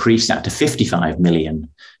now increased that to 55 million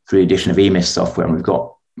through the addition of EMIS software, and we've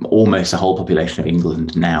got almost the whole population of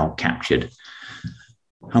England now captured.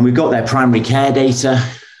 And we've got their primary care data.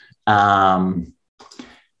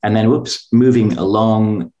 And then, moving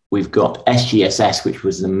along, we've got SGSS, which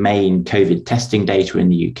was the main COVID testing data in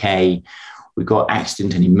the UK. We've got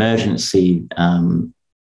accident and emergency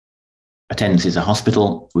attendances at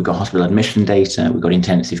hospital. We've got hospital admission data. We've got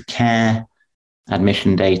intensive care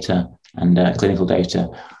admission data and clinical data.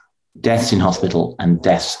 deaths in hospital and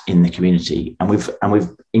deaths in the community. And we've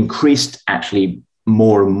increased actually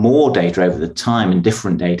more and more data over the time in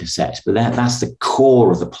different data sets, but that's the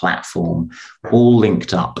core of the platform, all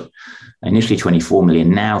linked up. Initially 24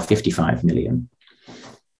 million, now 55 million.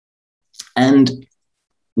 And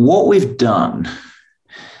what we've done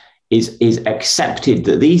is accepted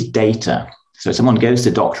that these data, so someone goes to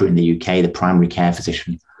the doctor in the UK, the primary care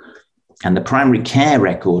physician, and the primary care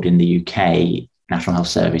record in the UK National Health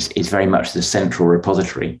Service is very much the central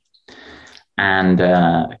repository. And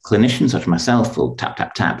clinicians such as myself will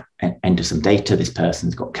tap, enter some data. This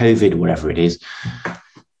person's got COVID, whatever it is.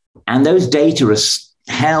 And those data are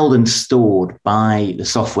held and stored by the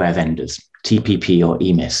software vendors, TPP or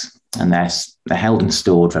EMIS. And they're held and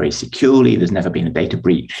stored very securely. There's never been a data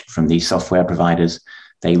breach from these software providers.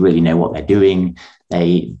 They really know what they're doing.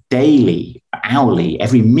 They daily, hourly,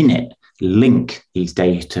 every minute link these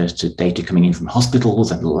data to data coming in from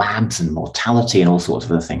hospitals and labs and mortality and all sorts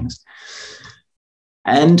of other things.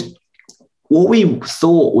 And what we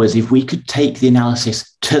thought was if we could take the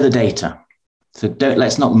analysis to the data, so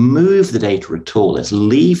let's not move the data at all. Let's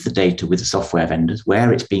leave the data with the software vendors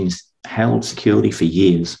where it's been held securely for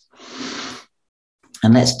years.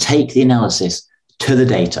 And let's take the analysis to the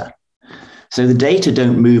data. So the data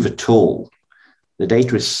don't move at all. The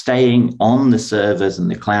data is staying on the servers and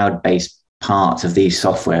the cloud-based parts of these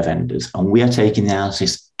software vendors, and we are taking the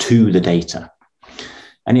analysis to the data.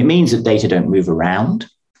 And it means that data don't move around.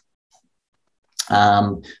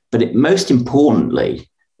 But most importantly,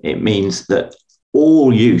 it means that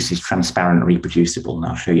all use is transparent and reproducible. And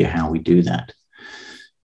I'll show you how we do that.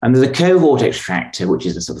 And there's a cohort extractor, which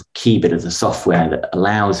is a sort of key bit of the software that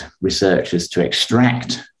allows researchers to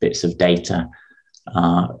extract bits of data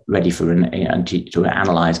ready for to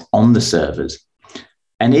analyze on the servers.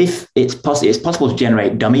 And if it's possible to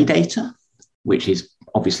generate dummy data, which is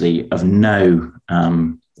obviously of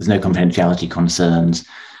there's no confidentiality concerns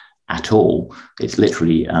at all. It's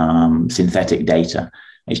literally synthetic data.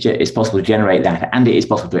 It's possible to generate that, and it is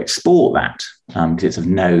possible to export that because it's of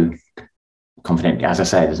no confidentiality. As I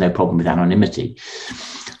say, there's no problem with anonymity.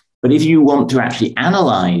 But if you want to actually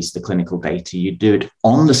analyze the clinical data, you do it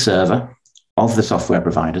on the server of the software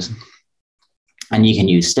providers. And you can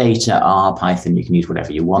use Stata, R, Python, you can use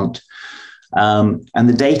whatever you want. And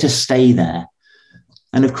the data stay there.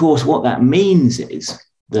 And of course, what that means is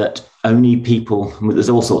that only people, there's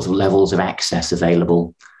all sorts of levels of access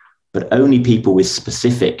available, but only people with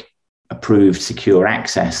specific approved secure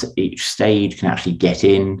access at each stage can actually get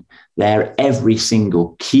in there. Every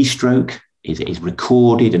single keystroke is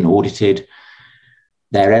recorded and audited.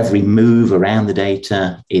 Their every move around the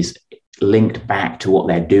data is linked back to what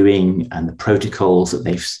they're doing and the protocols that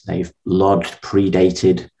they've lodged,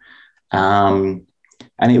 predated. And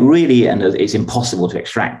it's impossible to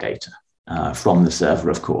extract data from the server,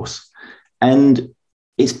 of course. And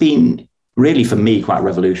it's been really, for me, quite a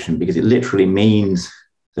revolution because it literally means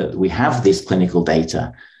that we have this clinical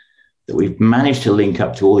data that we've managed to link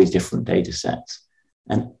up to all these different data sets.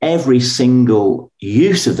 And every single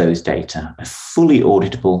use of those data are fully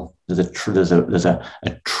auditable. There's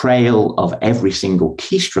a trail of every single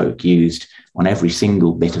keystroke used on every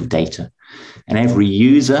single bit of data. And every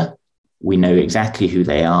user, we know exactly who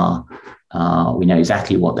they are. We know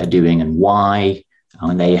exactly what they're doing and why.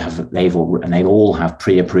 And they all have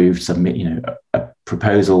pre-approved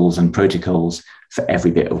proposals and protocols for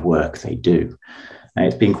every bit of work they do. And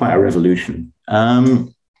it's been quite a revolution.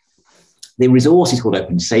 The resource is called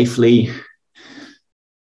OpenSAFELY.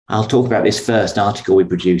 I'll talk about this first article we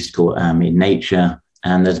produced called in Nature.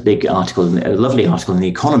 And there's a lovely article in The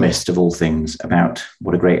Economist, of all things, about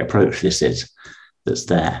what a great approach this is that's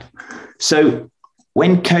there. So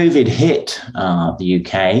when COVID hit the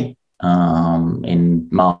UK in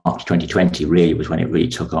March 2020, really was when it really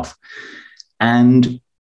took off. And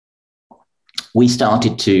we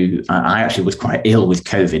started to, I actually was quite ill with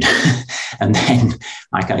COVID. And then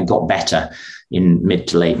I kind of got better in mid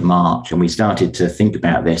to late March. And we started to think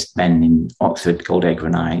about this then in Oxford, Goldacre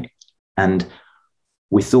and I. And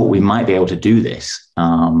we thought we might be able to do this.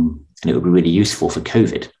 And it would be really useful for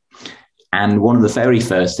COVID. And one of the very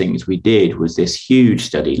first things we did was this huge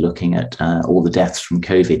study looking at all the deaths from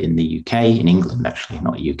COVID in the UK, in England, actually,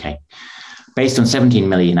 not UK, based on 17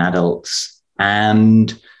 million adults.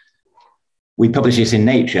 And we published this in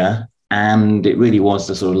Nature, and it really was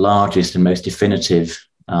the sort of largest and most definitive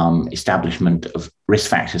establishment of risk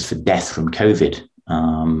factors for death from COVID.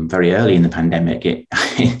 Very early in the pandemic,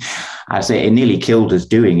 I say it nearly killed us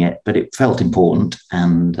doing it, but it felt important.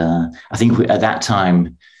 And I think at that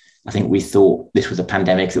time, we thought this was a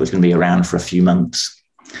pandemic that was going to be around for a few months.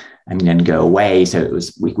 and then go away. So it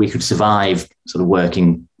was we could survive sort of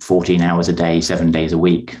working 14 hours a day, 7 days a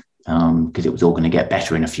week, because it was all going to get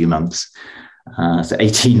better in a few months. So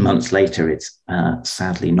 18 months later, it's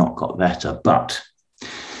sadly not got better. But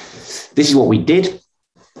this is what we did.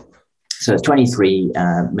 So it's 23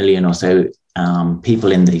 million or so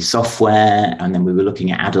people in the software, and then we were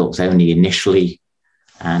looking at adults only initially,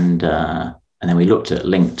 and then we looked at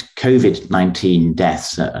linked COVID-19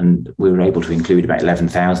 deaths, and we were able to include about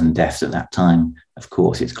 11,000 deaths at that time. Of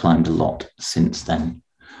course, it's climbed a lot since then.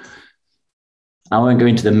 I won't go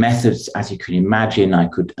into the methods. As you can imagine, I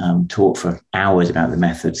could talk for hours about the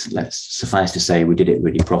methods. Let's suffice to say we did it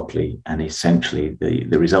really properly, and essentially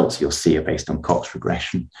the results you'll see are based on Cox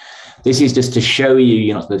regression. This is just to show you,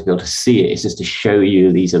 you're not supposed to be able to see it, it's just to show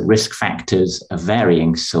you these are risk factors of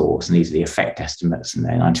varying source, and these are the effect estimates, and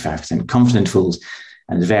they're 95% confidence intervals,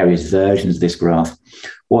 and there's various versions of this graph.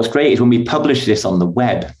 What's great is when we publish this on the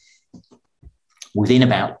web, within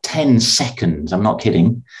about 10 seconds, I'm not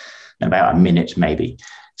kidding, about a minute maybe,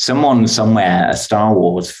 someone somewhere, a Star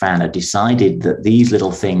Wars fan, had decided that these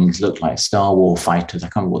little things look like Star Wars fighters. I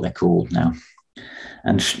can't remember what they're called now.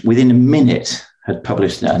 And within a minute had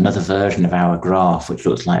published another version of our graph, which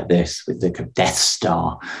looks like this, with the Death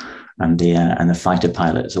Star and the fighter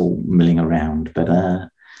pilots all milling around. But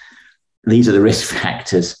these are the risk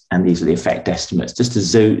factors, and these are the effect estimates. Just to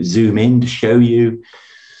zoom in to show you,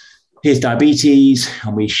 here's diabetes,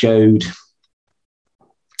 and we showed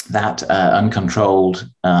that uncontrolled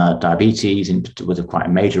diabetes was quite a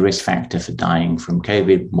major risk factor for dying from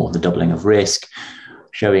COVID, more than the doubling of risk,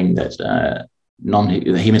 showing that the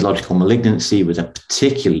hematological malignancy was a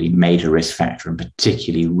particularly major risk factor and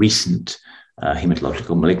particularly recent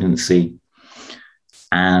hematological malignancy.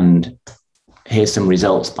 And here's some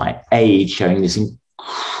results by age showing this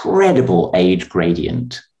incredible age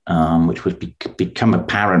gradient, which was become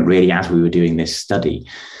apparent really as we were doing this study.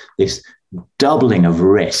 This doubling of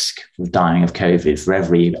risk of dying of COVID for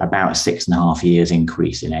every about 6.5 years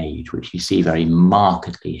increase in age, which you see very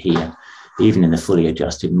markedly here, even in the fully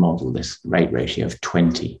adjusted model, this rate ratio of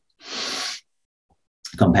 20,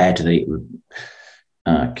 compared to the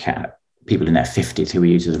people in their 50s who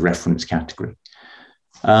we use as a reference category.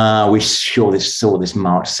 We saw this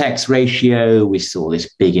marked sex ratio. We saw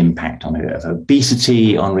this big impact on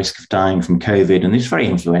obesity, on risk of dying from COVID, and this very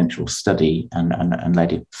influential study and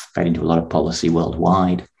fed into a lot of policy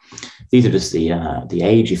worldwide. These are just the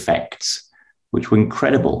age effects, which were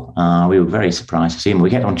incredible. We were very surprised to see them.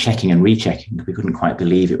 We kept on checking and rechecking. We couldn't quite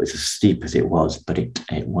believe it was as steep as it was, but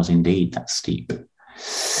it was indeed that steep.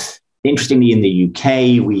 Interestingly, in the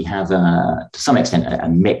UK, we have, to some extent, a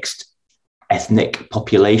mixed ethnic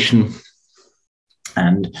population.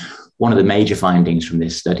 And one of the major findings from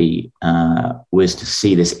this study was to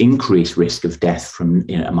see this increased risk of death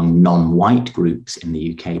among non-white groups in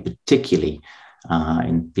the UK, particularly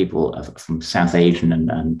in people from South Asian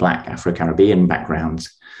and Black Afro-Caribbean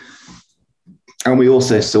backgrounds. And we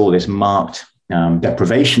also saw this marked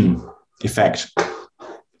deprivation effect,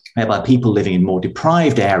 whereby people living in more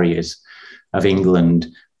deprived areas of England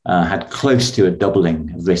had close to a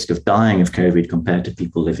doubling of risk of dying of COVID compared to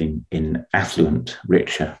people living in affluent,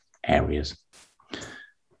 richer areas.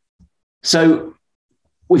 So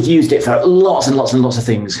we've used it for lots and lots and lots of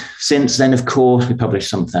things. Since then, of course, we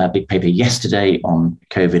published a big paper yesterday on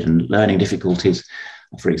COVID and learning difficulties,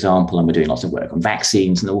 for example, and we're doing lots of work on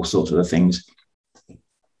vaccines and all sorts of other things.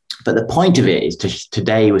 But the point of it is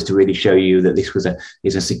today was to really show you that this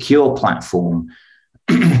is a secure platform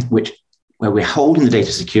where we're holding the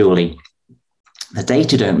data securely. The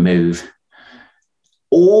data don't move.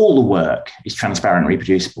 All the work is transparent and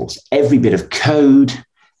reproducible. So every bit of code,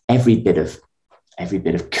 every bit of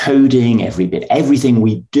coding, everything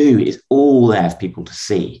we do is all there for people to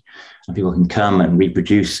see. And people can come and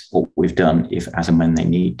reproduce what we've done as and when they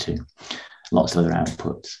need to. Lots of other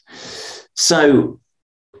outputs. So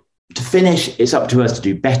to finish, it's up to us to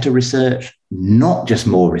do better research, not just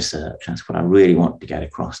more research. That's what I really want to get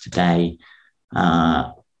across today.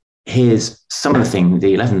 Here's some of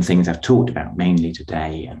the 11 things I've talked about mainly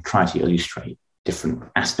today, and try to illustrate different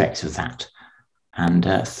aspects of that. And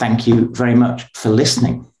thank you very much for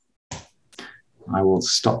listening. I will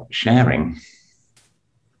stop sharing.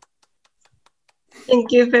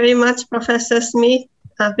 Thank you very much, Professor Smeeth.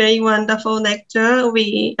 A very wonderful lecture.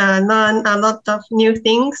 We learned a lot of new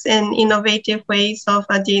things and innovative ways of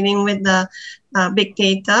dealing with the big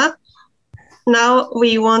data. Now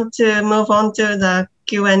we want to move on to the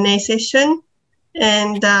Q&A session.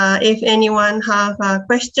 And if anyone have a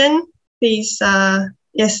question, please,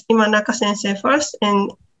 yes, Imanaka Sensei first,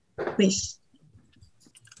 and please.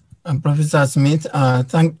 Professor Smeeth, I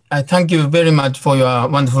thank you very much for your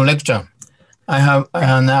wonderful lecture. I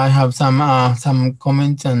have some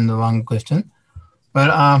comments and one question.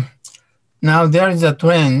 Well, now there is a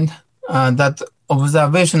trend that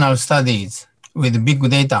observational studies with big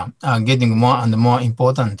data are getting more and more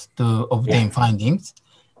important to obtain findings,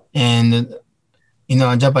 and in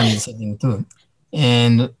our Japanese setting too.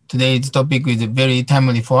 And today's topic is very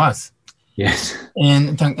timely for us. Yes.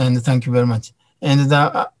 And thank you very much. And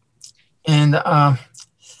the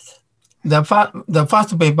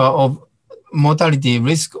first paper of mortality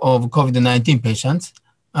risk of COVID-19 patients,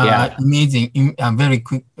 amazing,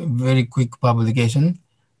 very quick publication,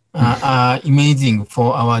 amazing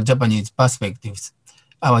for our Japanese perspectives.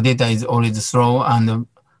 Our data is always slow and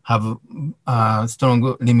have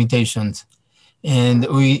strong limitations. And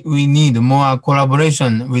we need more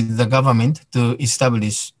collaboration with the government to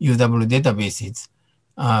establish usable databases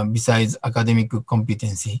besides academic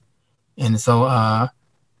competency. And so, I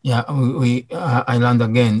learned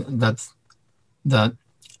again that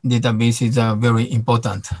databases are very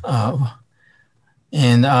important.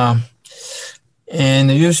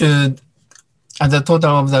 And you should, at the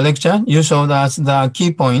total of the lecture, you showed us the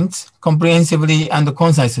key points comprehensively and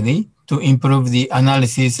concisely to improve the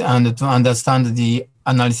analysis and to understand the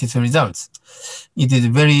analysis results. It is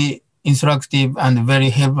very instructive and very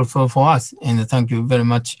helpful for us. And thank you very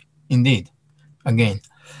much indeed, again.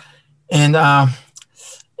 And I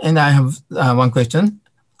have one question.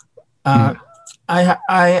 I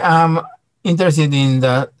am interested in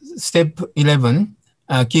the step 11,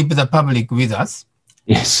 keep the public with us.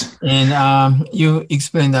 Yes. And you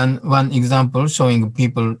explained one example showing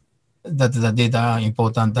people that the data are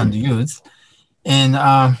important and used. And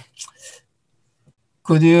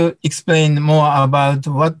could you explain more about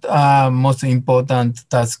what are most important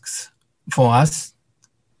tasks for us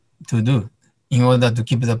to do in order to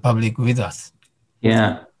keep the public with us?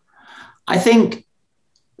 Yeah, I think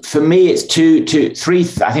for me, it's three.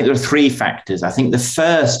 I think there are three factors. I think the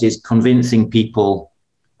first is convincing people,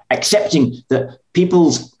 accepting that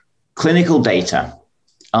people's clinical data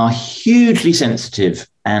are hugely sensitive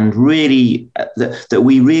and really that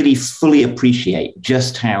we really fully appreciate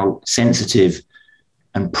just how sensitive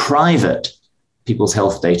and private people's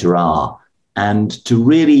health data are, and to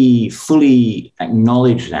really fully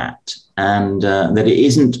acknowledge that, and that it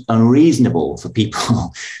isn't unreasonable for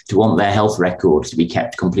people to want their health records to be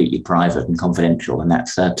kept completely private and confidential, and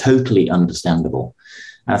that's totally understandable.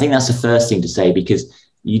 And I think that's the first thing to say, because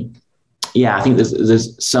I think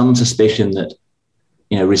there's some suspicion that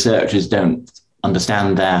researchers don't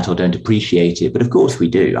understand that or don't appreciate it, but of course we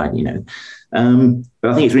do. But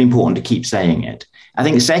I think it's really important to keep saying it. I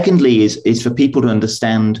think secondly is for people to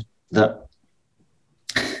understand that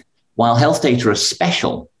while health data are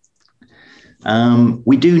special,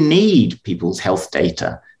 we do need people's health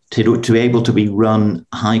data to be able to be run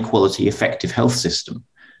a high quality, effective health system.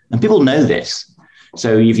 And people know this.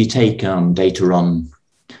 So if you take data on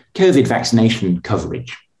COVID vaccination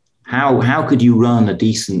coverage, how could you run a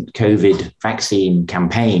decent COVID vaccine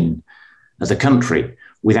campaign as a country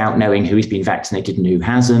without knowing who's been vaccinated and who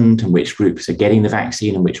hasn't, and which groups are getting the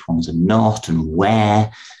vaccine and which ones are not, and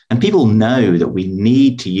where? And people know that we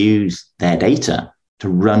need to use their data to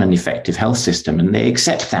run an effective health system, and they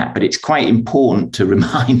accept that, but it's quite important to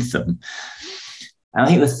remind them. And I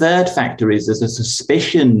think the third factor is there's a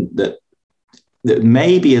suspicion that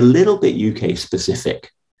may be a little bit UK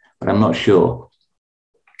specific, but I'm not sure,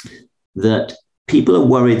 that people are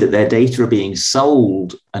worried that their data are being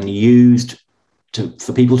sold and used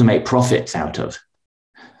for people to make profits out of,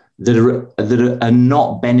 that are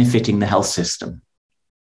not benefiting the health system.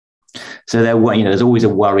 So there's always a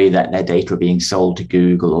worry that their data are being sold to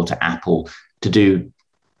Google or to Apple to do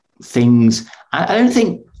things. I don't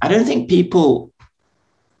think people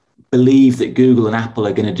believe that Google and Apple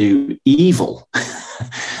are going to do evil,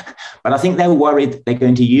 but I think they're worried they're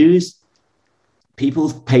going to use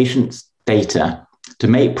people's patients' data to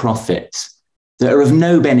make profits that are of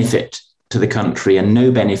no benefit to the country and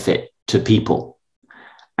no benefit to people.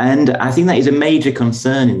 And I think that is a major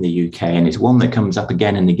concern in the UK, and it's one that comes up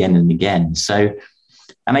again and again and again. So,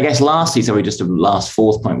 and I guess lastly, just a last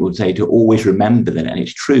fourth point would say to always remember that, and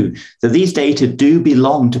it's true, that these data do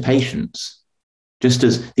belong to patients. Just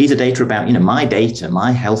as these are data about, my data,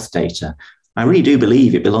 my health data, I really do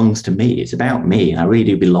believe it belongs to me. It's about me. And I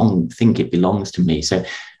really do think it belongs to me. So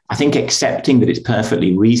I think accepting that it's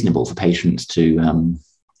perfectly reasonable for patients to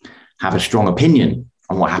have a strong opinion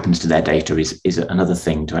on what happens to their data is another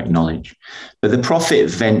thing to acknowledge. But the profit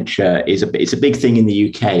venture it's a big thing in the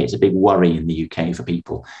UK. It's a big worry in the UK for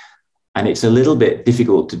people. And it's a little bit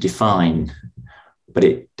difficult to define but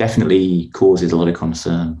it definitely causes a lot of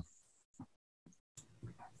concern.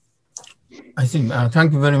 I think,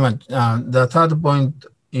 thank you very much. The third point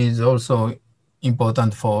is also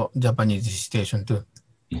important for Japanese situation too.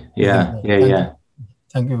 Yeah.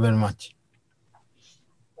 Thank you very much.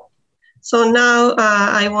 So now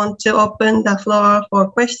I want to open the floor for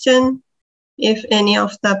questions. If any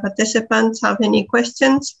of the participants have any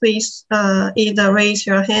questions, please either raise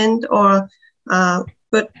your hand or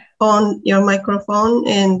put on your microphone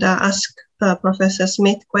and ask Professor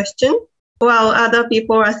Smeeth question. While other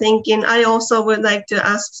people are thinking, I also would like to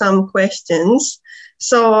ask some questions.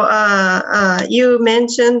 So you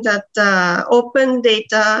mentioned that open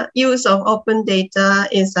data, use of open data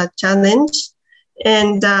is a challenge.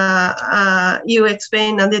 And you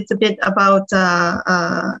explained a little bit about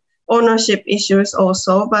ownership issues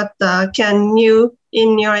also, but can you,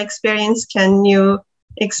 in your experience, can you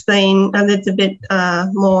explain a little bit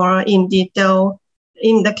more in detail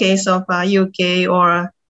in the case of UK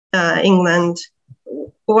or England,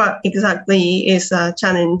 what exactly is a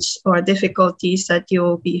challenge or difficulties that you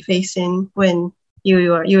will be facing when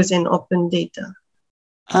you are using open data?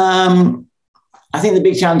 I think the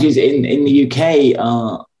big challenges in the UK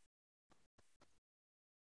are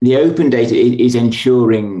the open data is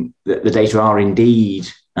ensuring that the data are indeed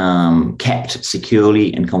kept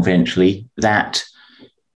securely and confidentially, that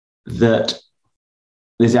there's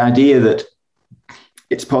the idea that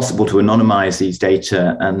it's possible to anonymize these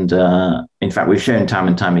data. And in fact, we've shown time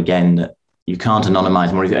and time again that you can't anonymize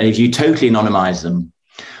them. And if you totally anonymize them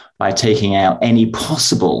by taking out any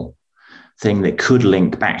possible thing that could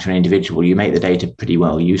link back to an individual, you make the data pretty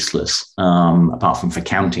well useless, apart from for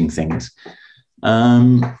counting things.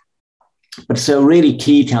 But so a really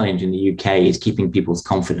key challenge in the UK is keeping people's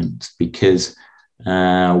confidence, because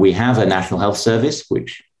we have a National Health Service,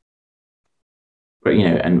 which, you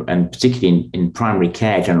know, and particularly in primary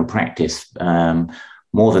care, general practice,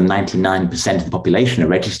 more than 99% of the population are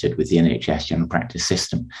registered with the NHS general practice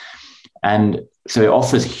system. And so it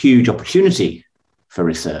offers huge opportunity for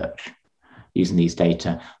research using these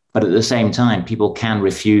data. But at the same time, people can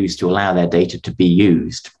refuse to allow their data to be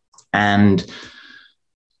used. And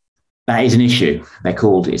that is an issue.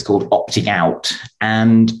 It's called opting out.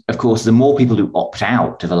 And of course, the more people who opt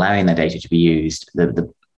out of allowing their data to be used,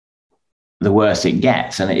 the worse it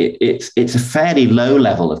gets. And it's a fairly low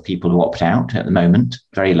level of people who opt out at the moment,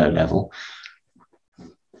 very low level.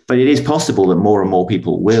 But it is possible that more and more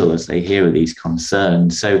people will as they hear of these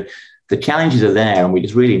concerns. So the challenges are there, and we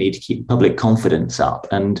just really need to keep public confidence up.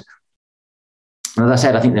 And as I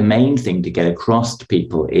said, I think the main thing to get across to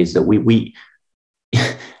people is that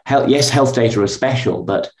yes, health data are special,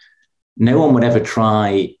 but no one would ever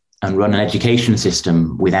try and run an education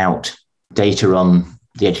system without data on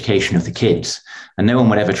the education of the kids. And no one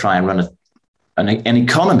would ever try and run an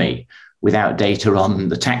economy without data on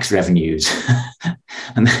the tax revenues.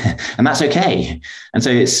 and that's okay. And so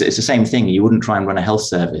it's the same thing. You wouldn't try and run a health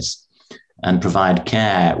service and provide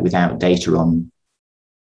care without data on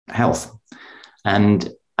health. And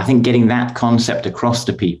I think getting that concept across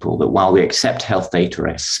to people, that while we accept health data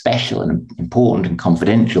as special and important and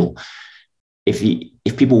confidential, if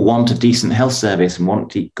people want a decent health service and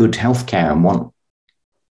want good healthcare and want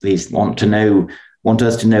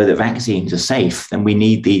us to know that vaccines are safe, then we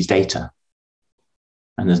need these data.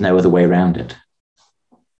 And there's no other way around it.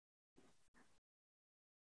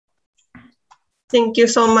 Thank you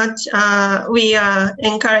so much. We are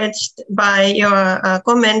encouraged by your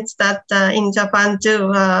comments that in Japan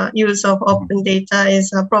too, use of open data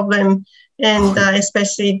is a problem, and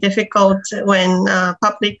especially difficult when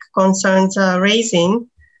public concerns are raising.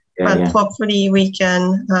 But hopefully we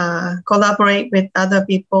can collaborate with other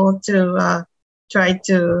people to try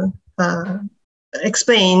to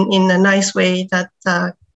explain in a nice way that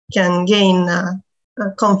can gain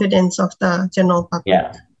confidence of the general public.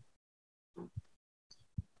 Yeah.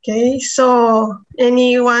 Okay, so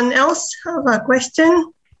anyone else have a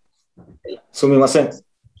question? Sumimasen.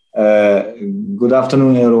 Good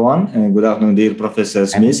afternoon, everyone. And good afternoon, dear Professor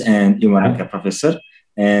Smeeth and Iwanaka Professor.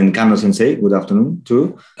 And Kano Sensei, good afternoon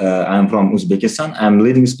too. I'm from Uzbekistan. I'm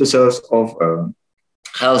leading specialist of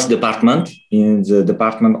Health Department in the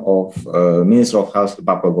Department of Ministry of Health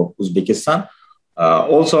Republic of Uzbekistan.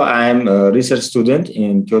 Also, I'm a research student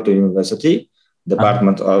in Kyoto University,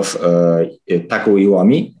 Department of Tako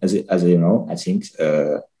Iwami, as you know, I think.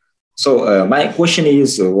 So my question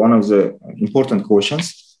is one of the important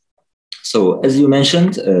questions. So as you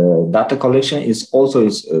mentioned, data collection is also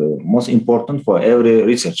most important for every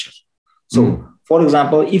researcher. So for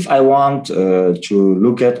example, if I want to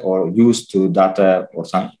look at or use to data or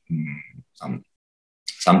some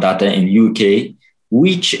data in UK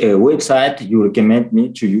which website you recommend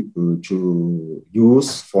me to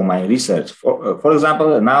use for my research. For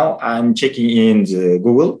example, now I'm checking in the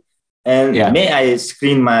Google, and may I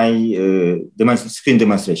screen my screen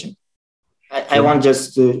demonstration? I want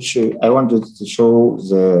just to show. I wanted to show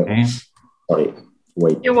the. Sorry,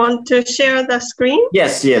 wait. You want to share the screen?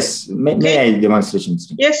 Yes, yes. May I demonstration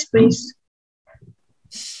screen? Yes, please.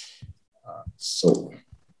 So.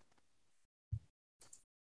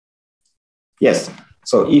 Yes.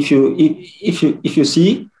 So if you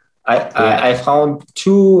see, I found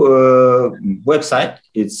two websites.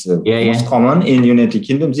 It's most common in United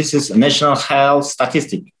Kingdom. This is National Health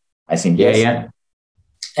Statistic, I think. Yes.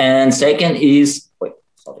 And second is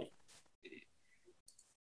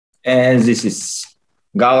and this is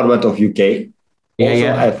Government of UK.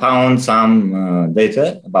 I found some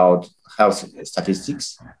data about health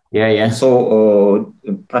statistics. So,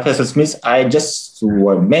 Professor Smeeth, I just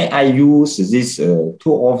may I use this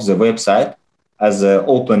two of the website as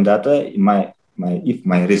open data in my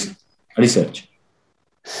research?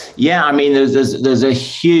 Yeah, I mean, there's a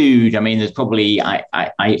huge. I mean, there's probably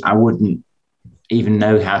I wouldn't even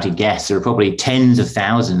know how to guess. There are probably tens of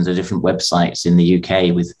thousands of different websites in the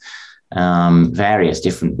UK with various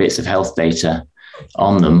different bits of health data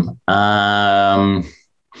on them.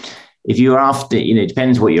 If you're after, it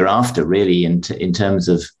depends what you're after, really, in terms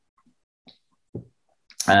of,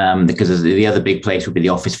 because the other big place would be the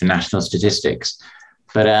Office for National Statistics.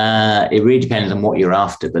 But it really depends on what you're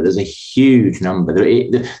after. But there's a huge number.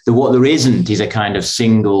 What there isn't is a kind of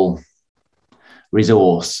single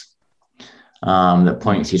resource that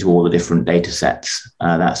points you to all the different data sets.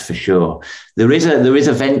 That's for sure. There is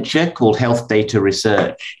a venture called Health Data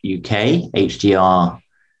Research UK, HDR.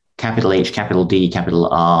 Capital H, capital D, capital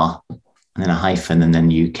R, and then a hyphen, and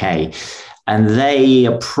then UK. And they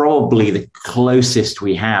are probably the closest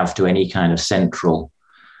we have to any kind of central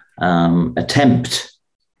attempt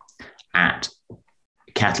at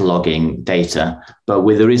cataloging data. But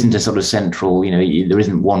there isn't a sort of central, there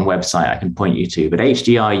isn't one website I can point you to. But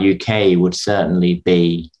HDR UK would certainly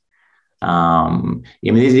be,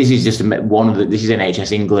 this is just this is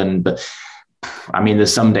NHS England, but I mean,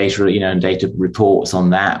 there's some data, data reports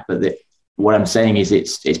on that, but what I'm saying is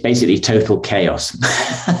it's basically total chaos.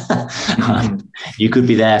 You could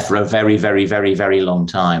be there for a very, very, very, very long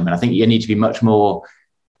time. And I think you need to be much more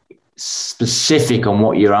specific on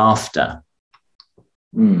what you're after,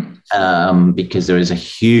 because there is a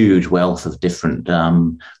huge wealth of different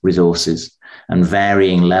resources and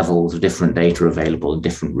varying levels of different data available and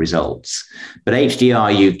different results. But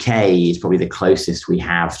HDR UK is probably the closest we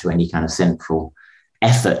have to any kind of central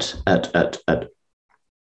effort at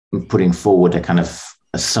putting forward a kind of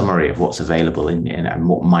a summary of what's available and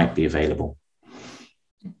what might be available.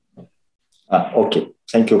 Okay.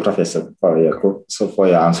 Thank you, Professor, for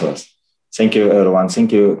your answers. Thank you, everyone.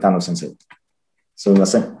 Thank you, Kano-sensei.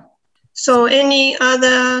 So any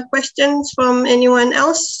other questions from anyone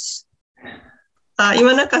else?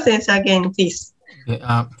 Iwanaka-sensei again, please. Okay,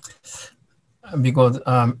 because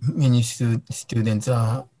many students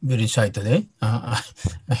are very shy today,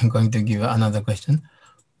 I'm going to give another question.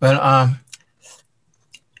 Well,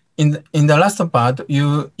 in the last part,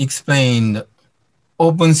 you explained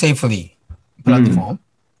OpenSAFELY platform.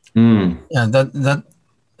 Yeah,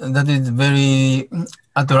 that is very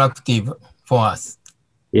attractive for us.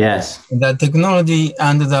 Yes. The technology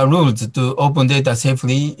and the rules to open data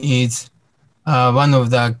safely is one of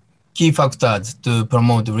the key factors to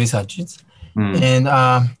promote researches. And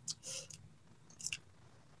on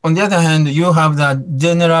the other hand, you have the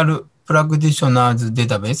general practitioners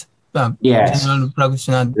database. Yes. General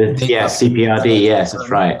practitioner data. Yes, CPRD. Yes, that's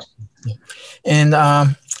right. Yeah. And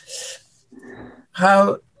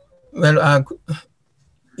how, well,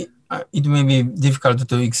 it may be difficult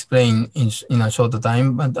to explain in a short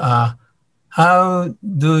time, but how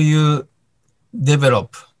do you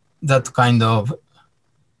develop that kind of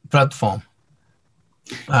platform?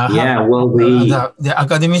 The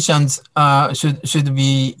academicians should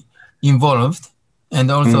be involved,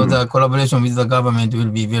 and also the collaboration with the government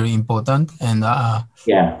will be very important. And how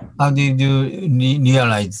did you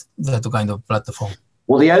realize that kind of platform?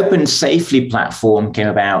 Well, the OpenSAFELY platform came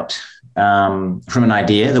about from an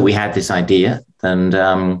idea that we had this idea, and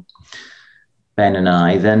Ben and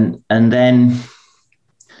I. Then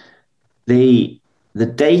the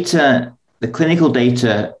data, the clinical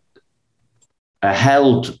data, are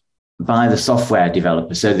held by the software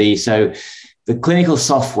developer. So the clinical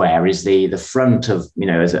software is the front of,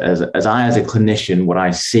 as a clinician, what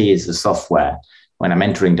I see is the software when I'm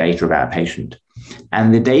entering data about a patient.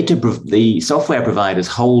 And the software providers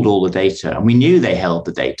hold all the data, and we knew they held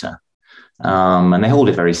the data. And they hold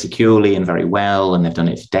it very securely and very well, and they've done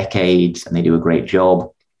it for decades, and they do a great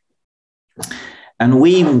job. And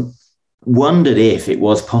we wondered if it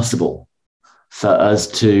was possible for us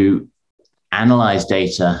to analyze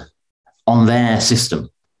data on their system,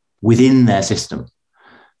 within their system,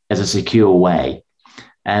 as a secure way.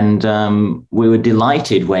 And we were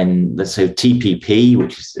delighted when TPP,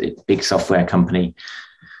 which is a big software company,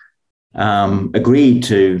 agreed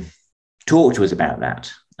to talk to us about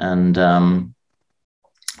that. And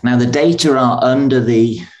now the data are under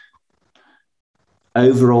the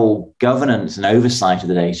overall governance and oversight of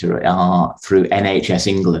the data are through NHS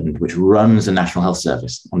England, which runs the National Health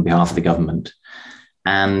Service on behalf of the government.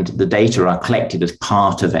 And the data are collected as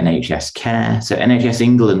part of NHS Care. So NHS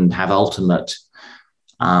England have ultimate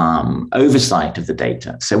oversight of the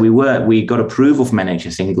data. So we got approval from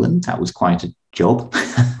NHS England. That was quite a job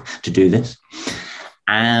to do this.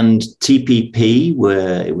 And TPP,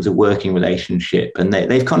 it was a working relationship, and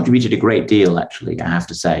they've contributed a great deal, actually, I have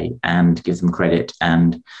to say, and give them credit.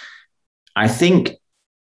 And I think,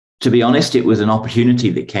 to be honest, it was an opportunity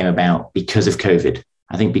that came about because of COVID.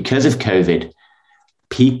 I think because of COVID,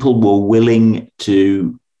 people were willing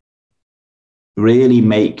to really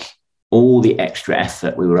make all the extra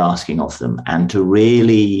effort we were asking of them, and to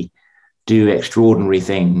really do extraordinary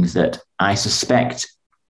things that I suspect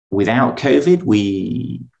without COVID,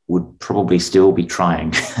 we would probably still be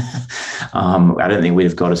trying. I don't think we'd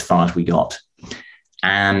have got as far as we got.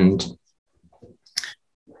 And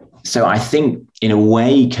so I think in a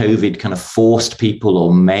way, COVID kind of forced people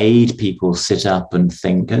or made people sit up and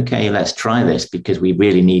think, okay, let's try this because we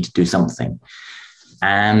really need to do something.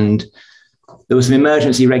 And there were some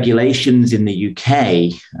emergency regulations in the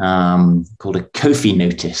UK called a COFI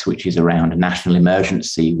notice, which is around a national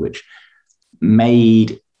emergency, which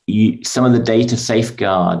made some of the data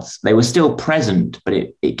safeguards, they were still present, but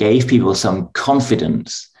it gave people some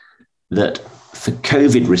confidence that for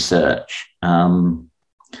COVID research,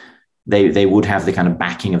 they would have the kind of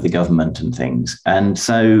backing of the government and things. And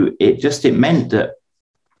so it meant that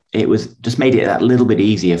it was just made it that little bit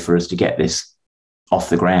easier for us to get this off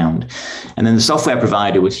the ground. And then the software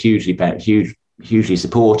provider was hugely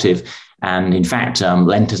supportive, and in fact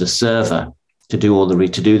lent us a server to do the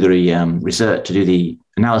research, to do the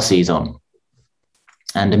analyses on.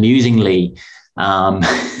 And amusingly, when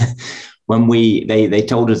they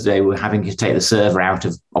told us they were having to take the server out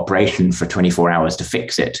of operation for 24 hours to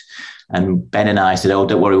fix it, and Ben and I said, "Oh,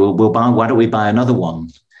 don't worry, we'll buy. Why don't we buy another one?"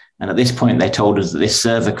 And at this point, they told us that this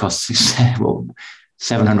server costs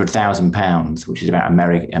 £700,000, which is about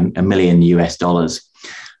 $1 million US.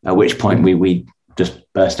 At which point we just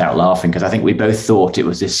burst out laughing, because I think we both thought it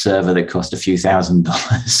was this server that cost a few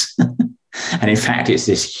 $1,000s. And in fact, it's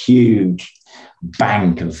this huge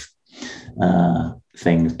bank of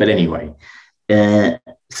things. But anyway,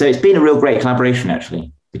 so it's been a real great collaboration,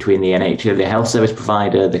 actually, between the NHS, the health service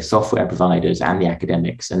provider, the software providers, and the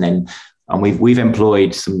academics. And we've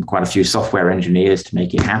employed quite a few software engineers to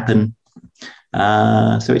make it happen.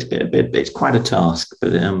 So it's quite a task,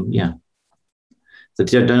 but yeah. So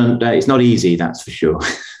it's not easy, that's for sure,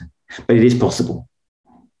 but it is possible.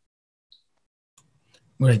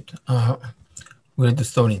 Great, great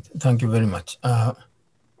story. Thank you very much. Yeah,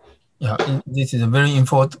 this is very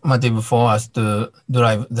informative for us to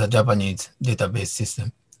drive the Japanese database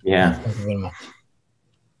system. Yeah. Thank you very much.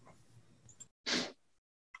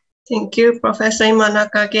 Thank you, Professor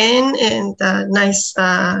Imanaka again, and nice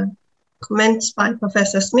comments by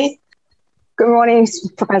Professor Smeeth. Good morning,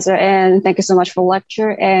 Professor, and thank you so much for the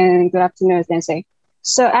lecture, and good afternoon, Sensei.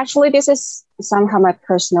 So actually, this is somehow my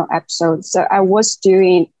personal episode. So I was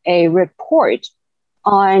doing a report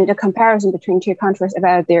on the comparison between two countries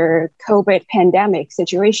about their COVID pandemic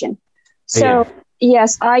situation. So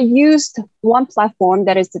yes, I used one platform,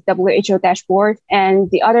 that is the WHO dashboard,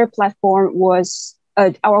 and the other platform was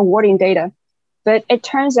our wording data. But it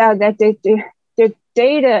turns out that the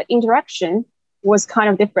data interaction was kind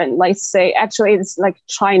of different. Like say, actually it's like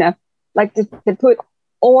China, like they put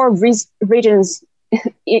all regions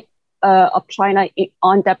of China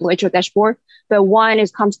on WHO dashboard, but when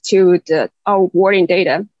it comes to our wording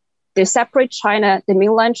data, they separate China, the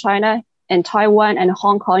mainland China, and Taiwan and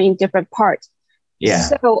Hong Kong in different parts. Yeah.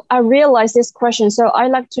 So I realized this question. So I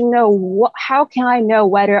like to know how can I know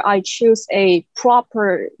whether I choose a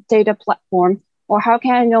proper data platform, or how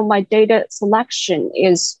can I know my data selection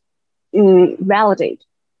is validate?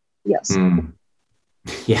 Yes.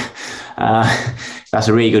 Yeah, that's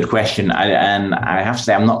a really good question. And I have to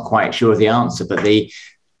say, I'm not quite sure of the answer, but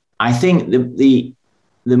I think the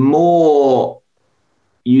more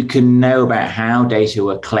you can know about how data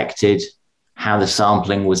were collected, how the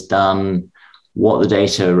sampling was done, what the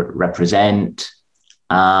data represent.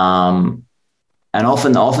 And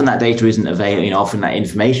often that data isn't available, often that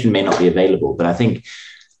information may not be available. But I think,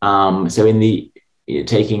 so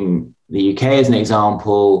taking the UK as an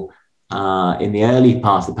example, in the early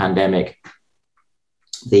part of the pandemic,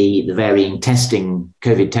 the varying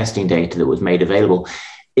COVID testing data that was made available,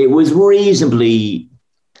 it was reasonably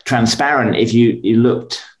transparent if you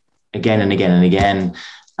looked again and again and again,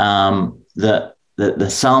 that the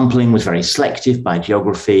sampling was very selective by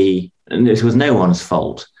geography, and this was no one's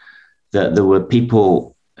fault. That there were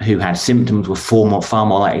people who had symptoms were far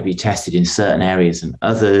more likely to be tested in certain areas than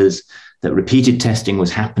others, that repeated testing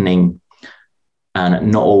was happening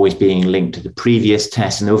and not always being linked to the previous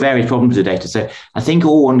test. And there were various problems with the data. So I think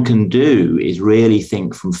all one can do is really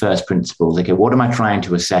think from first principles. Okay, what am I trying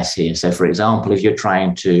to assess here? So for example, if you're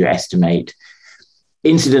trying to estimate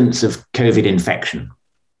incidence of COVID infection,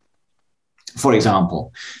 for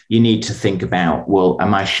example, you need to think about, well,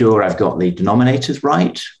 am I sure I've got the denominators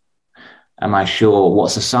right? Am I sure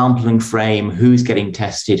what's the sampling frame? Who's getting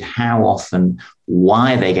tested? How often?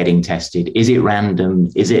 Why are they getting tested? Is it random?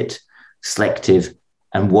 Is it selective?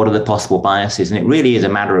 And what are the possible biases? And it really is a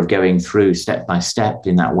matter of going through step by step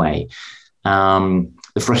in that way. The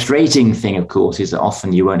frustrating thing, of course, is that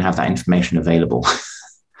often you won't have that information available,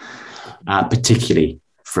 particularly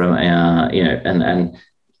from,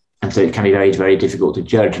 and so it can be very, very difficult to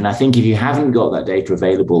judge. And I think if you haven't got that data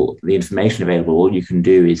available, the information available, all you can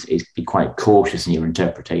do is be quite cautious in your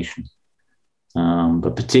interpretation.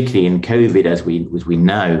 But particularly in COVID, as we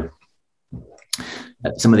know, a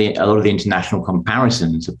lot of the international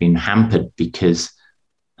comparisons have been hampered because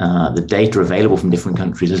the data available from different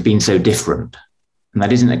countries has been so different. And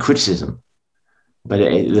that isn't a criticism, but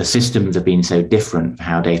the systems have been so different for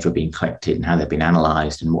how data are being collected and how they've been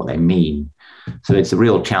analyzed and what they mean. So it's a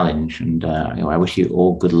real challenge, and I wish you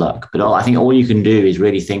all good luck. But I think all you can do is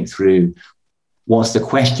really think through, what's the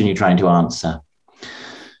question you're trying to answer?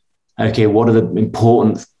 Okay, what are the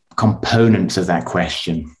important components of that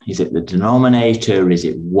question? Is it the denominator? Is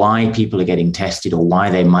it why people are getting tested, or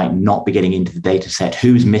why they might not be getting into the data set?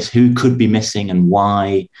 Who could be missing and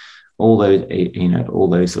why? All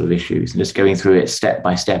those sort of issues, and just going through it step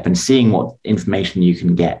by step and seeing what information you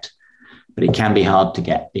can get. But it can be hard to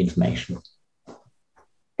get the information.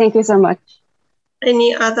 Thank you so much.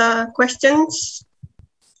 Any other questions?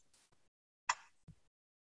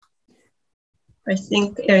 I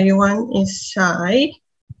think everyone is shy.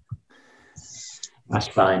 That's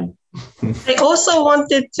fine. I also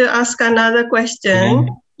wanted to ask another question. Yeah.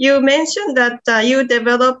 You mentioned that you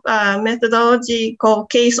developed a methodology called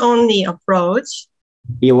case-only approach.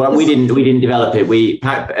 Yeah, well, we didn't develop it.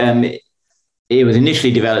 It was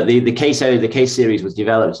initially developed. The case series was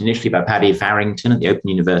developed initially by Paddy Farrington at the Open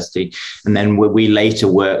University, and then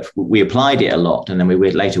we applied it a lot, and then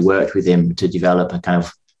we later worked with him to develop a kind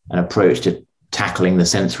of an approach to tackling the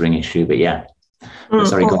censoring issue. But yeah.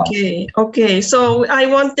 Sorry, go on. Okay. So I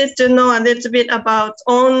wanted to know a little bit about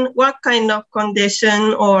on what kind of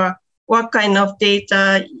condition or what kind of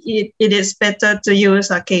data it is better to use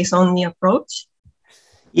a case-only approach.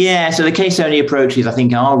 Yeah, so the case-only approaches, I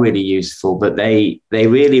think, are really useful, but they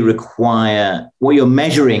really require, what you're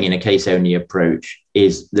measuring in a case-only approach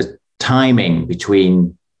is the timing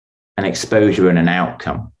between an exposure and an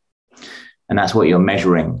outcome. And that's what you're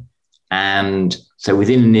measuring. And so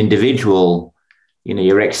within an individual,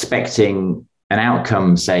 you're expecting an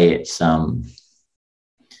outcome, say it's,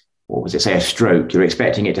 say a stroke, you're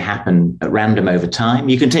expecting it to happen at random over time.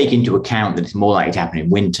 You can take into account that it's more likely to happen in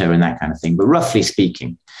winter and that kind of thing, but roughly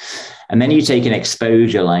speaking. And then you take an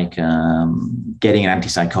exposure like getting an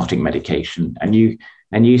antipsychotic medication, and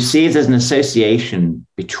you see if there's an association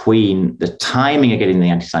between the timing of getting the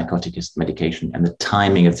antipsychotic medication and the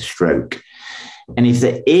timing of the stroke. And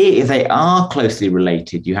if they are closely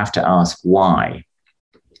related, you have to ask why.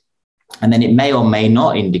 And then it may or may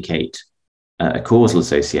not indicate a causal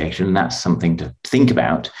association. That's something to think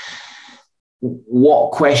about.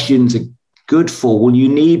 What questions are good for? Well, you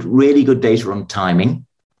need really good data on timing.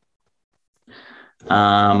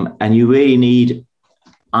 And you really need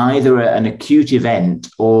either an acute event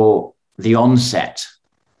or the onset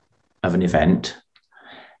of an event.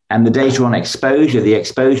 And the data on exposure, the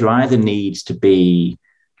exposure either needs to be,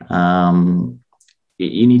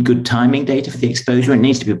 you need good timing data for the exposure. It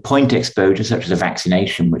needs to be a point exposure, such as a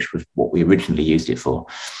vaccination, which was what we originally used it for,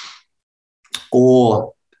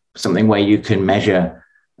 or something where you can measure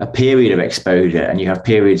a period of exposure, and you have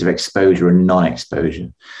periods of exposure and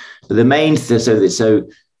non-exposure. But the main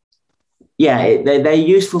they're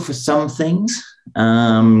useful for some things,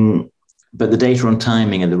 but the data on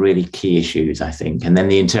timing are the really key issues, I think. And then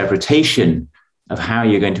the interpretation of how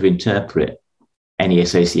you're going to interpret any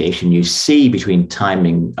association you see between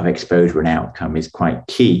timing of exposure and outcome is quite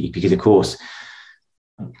key, because of course,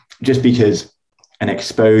 just because an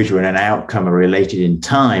exposure and an outcome are related in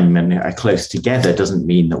time and are close together doesn't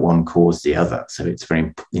mean that one caused the other. So it's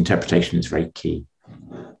interpretation is very key.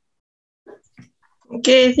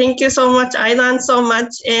 Okay, thank you so much. I learned so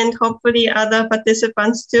much, and hopefully other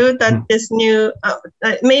participants too, that this new,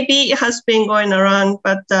 maybe it has been going around,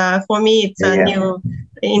 but for me, it's a new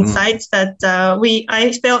insights that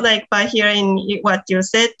I felt like by hearing what you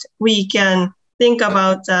said, we can think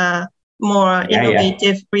about more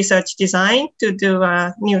innovative research design to do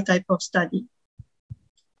a new type of study.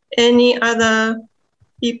 Any other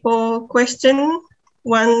people question?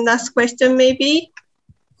 One last question, maybe?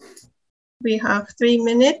 We have 3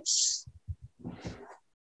 minutes.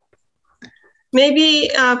 Maybe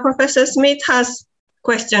Professor Smeeth has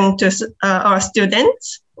question to our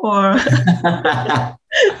students, or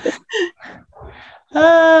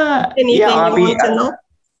anything you want to know?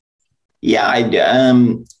 Yeah,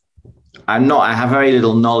 I have very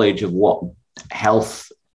little knowledge of what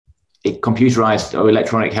computerized or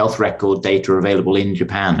electronic health record data are available in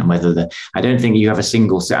Japan, and whether I don't think you have a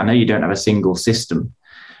single, I know you don't have a single system,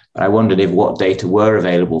 but I wondered what data were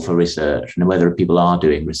available for research and whether people are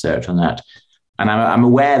doing research on that. And I'm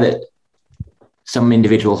aware that some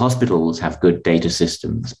individual hospitals have good data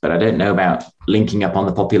systems, but I don't know about linking up on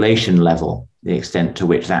the population level, the extent to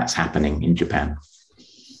which that's happening in Japan.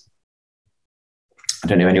 I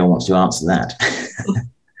don't know if anyone wants to answer that.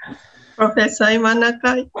 Professor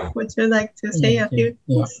Imanaka, would you like to say a few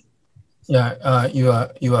things? Yeah,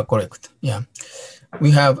 you are correct. Yeah,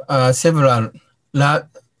 we have several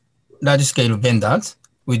large-scale vendors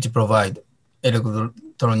which provide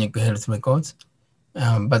electronic health records,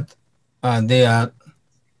 but they are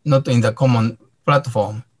not in the common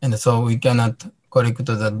platform, and so we cannot collect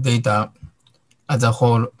the data as a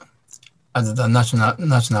whole at the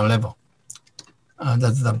national level.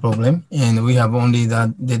 That's the problem, and we have only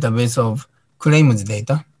the database of claims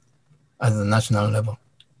data at the national level.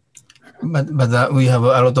 But we have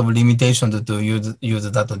a lot of limitations to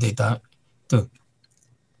use that data too.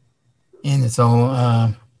 And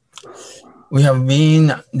so we have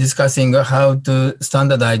been discussing how to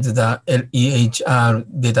standardize the EHR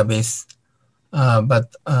database,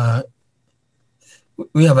 but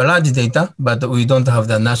we have a large data, but we don't have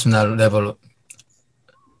the national level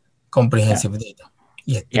comprehensive data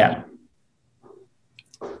yet. Yeah.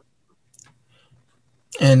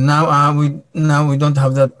 And now we don't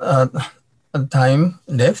have that time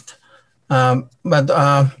left. But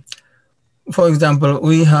for example,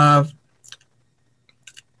 we have,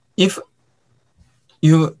 if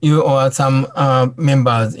you or some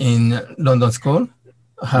members in London School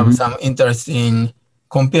have some interest in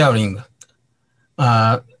comparing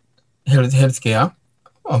healthcare,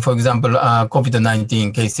 for example,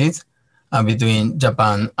 COVID-19 cases between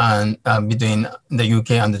Japan and between the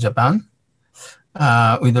UK and Japan,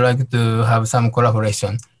 we'd like to have some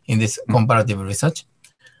collaboration in this comparative research.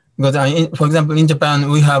 Because, for example, in Japan,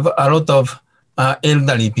 we have a lot of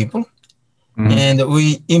elderly people, and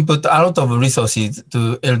we input a lot of resources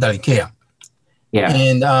to elderly care. Yeah.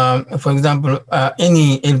 And for example,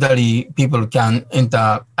 any elderly people can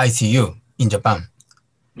enter ICU in Japan.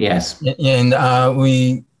 Yes. And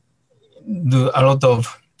we do a lot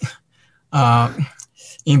of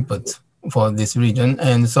input for this region,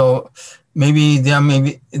 and so maybe there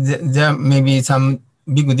may be some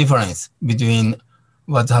big difference between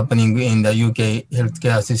what's happening in the UK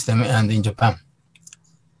healthcare system and in Japan,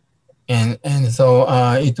 and so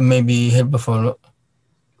it may be helpful,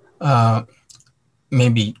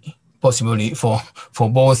 maybe possibly for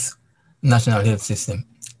both national health system.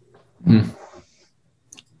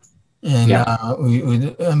 And we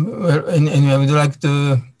would like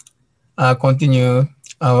to continue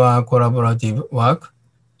our collaborative work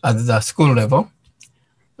at the school level,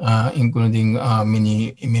 including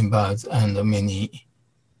many members and many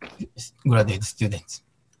graduate students.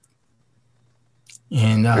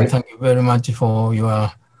 And thank you very much for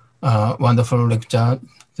your wonderful lecture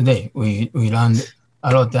today. We learned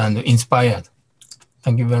a lot and inspired.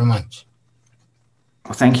 Thank you very much.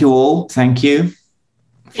 Well, thank you all. Thank you.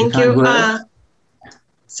 Thank you.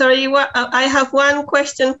 Sorry, I have one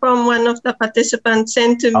question from one of the participants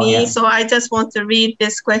sent to me, so I just want to read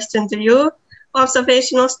this question to you.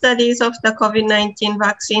 Observational studies of the COVID-19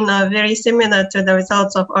 vaccine are very similar to the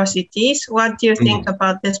results of RCTs. What do you think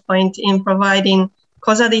about this point in providing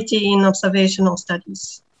causality in observational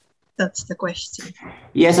studies? That's the question.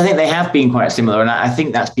 Yes, I think they have been quite similar, and I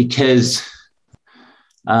think that's because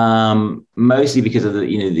mostly because of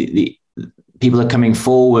the people are coming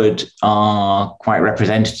forward are quite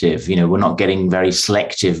representative. We're not getting very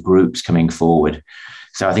selective groups coming forward.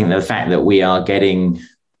 So I think the fact that we are getting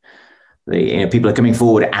people are coming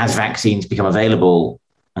forward as vaccines become available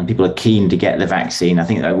and people are keen to get the vaccine. I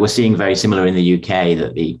think that we're seeing very similar in the UK,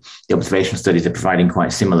 that the observational studies are providing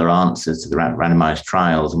quite similar answers to the randomized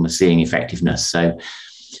trials, and we're seeing effectiveness. So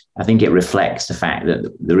I think it reflects the fact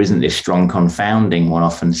that there isn't this strong confounding one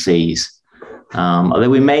often sees. Although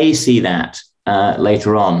we may see that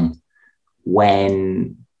later on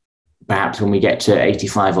when we get to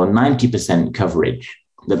 85 or 90% coverage,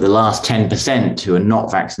 that the last 10% who are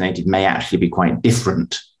not vaccinated may actually be quite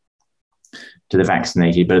different to the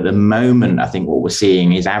vaccinated. But at the moment, I think what we're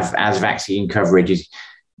seeing is as vaccine coverage is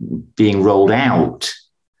being rolled out,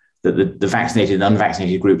 that the vaccinated and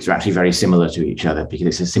unvaccinated groups are actually very similar to each other,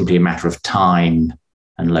 because it's simply a matter of time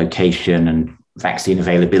and location and vaccine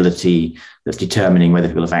availability that's determining whether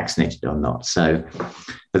people are vaccinated or not. So,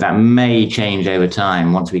 but that may change over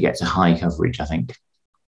time once we get to high coverage, I think.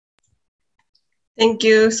 Thank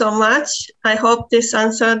you so much. I hope this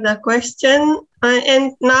answered the question.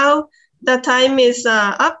 And now the time is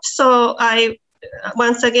up. So I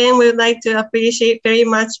once again would like to appreciate very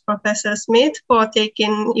much Professor Smeeth for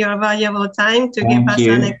taking your valuable time to give us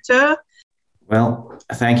a lecture. Well,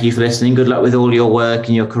 thank you for listening. Good luck with all your work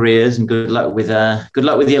and your careers, and good luck with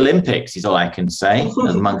the Olympics is all I can say,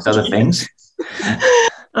 amongst other things.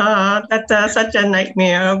 That's such a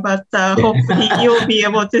nightmare, but hopefully you'll be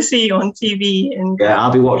able to see on TV. And yeah,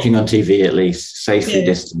 I'll be watching on TV at least, safely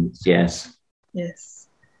distanced. Yes. Yes.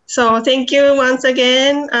 So thank you once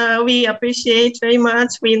again. We appreciate very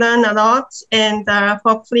much. We learn a lot, and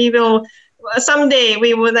hopefully someday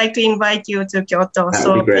we would like to invite you to Kyoto.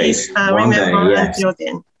 So please remember until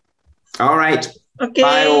then. All right. Okay.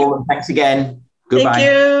 Bye all. Thanks again. Goodbye. Thank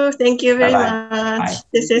you. Thank you very much. Bye.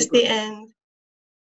 This is the end.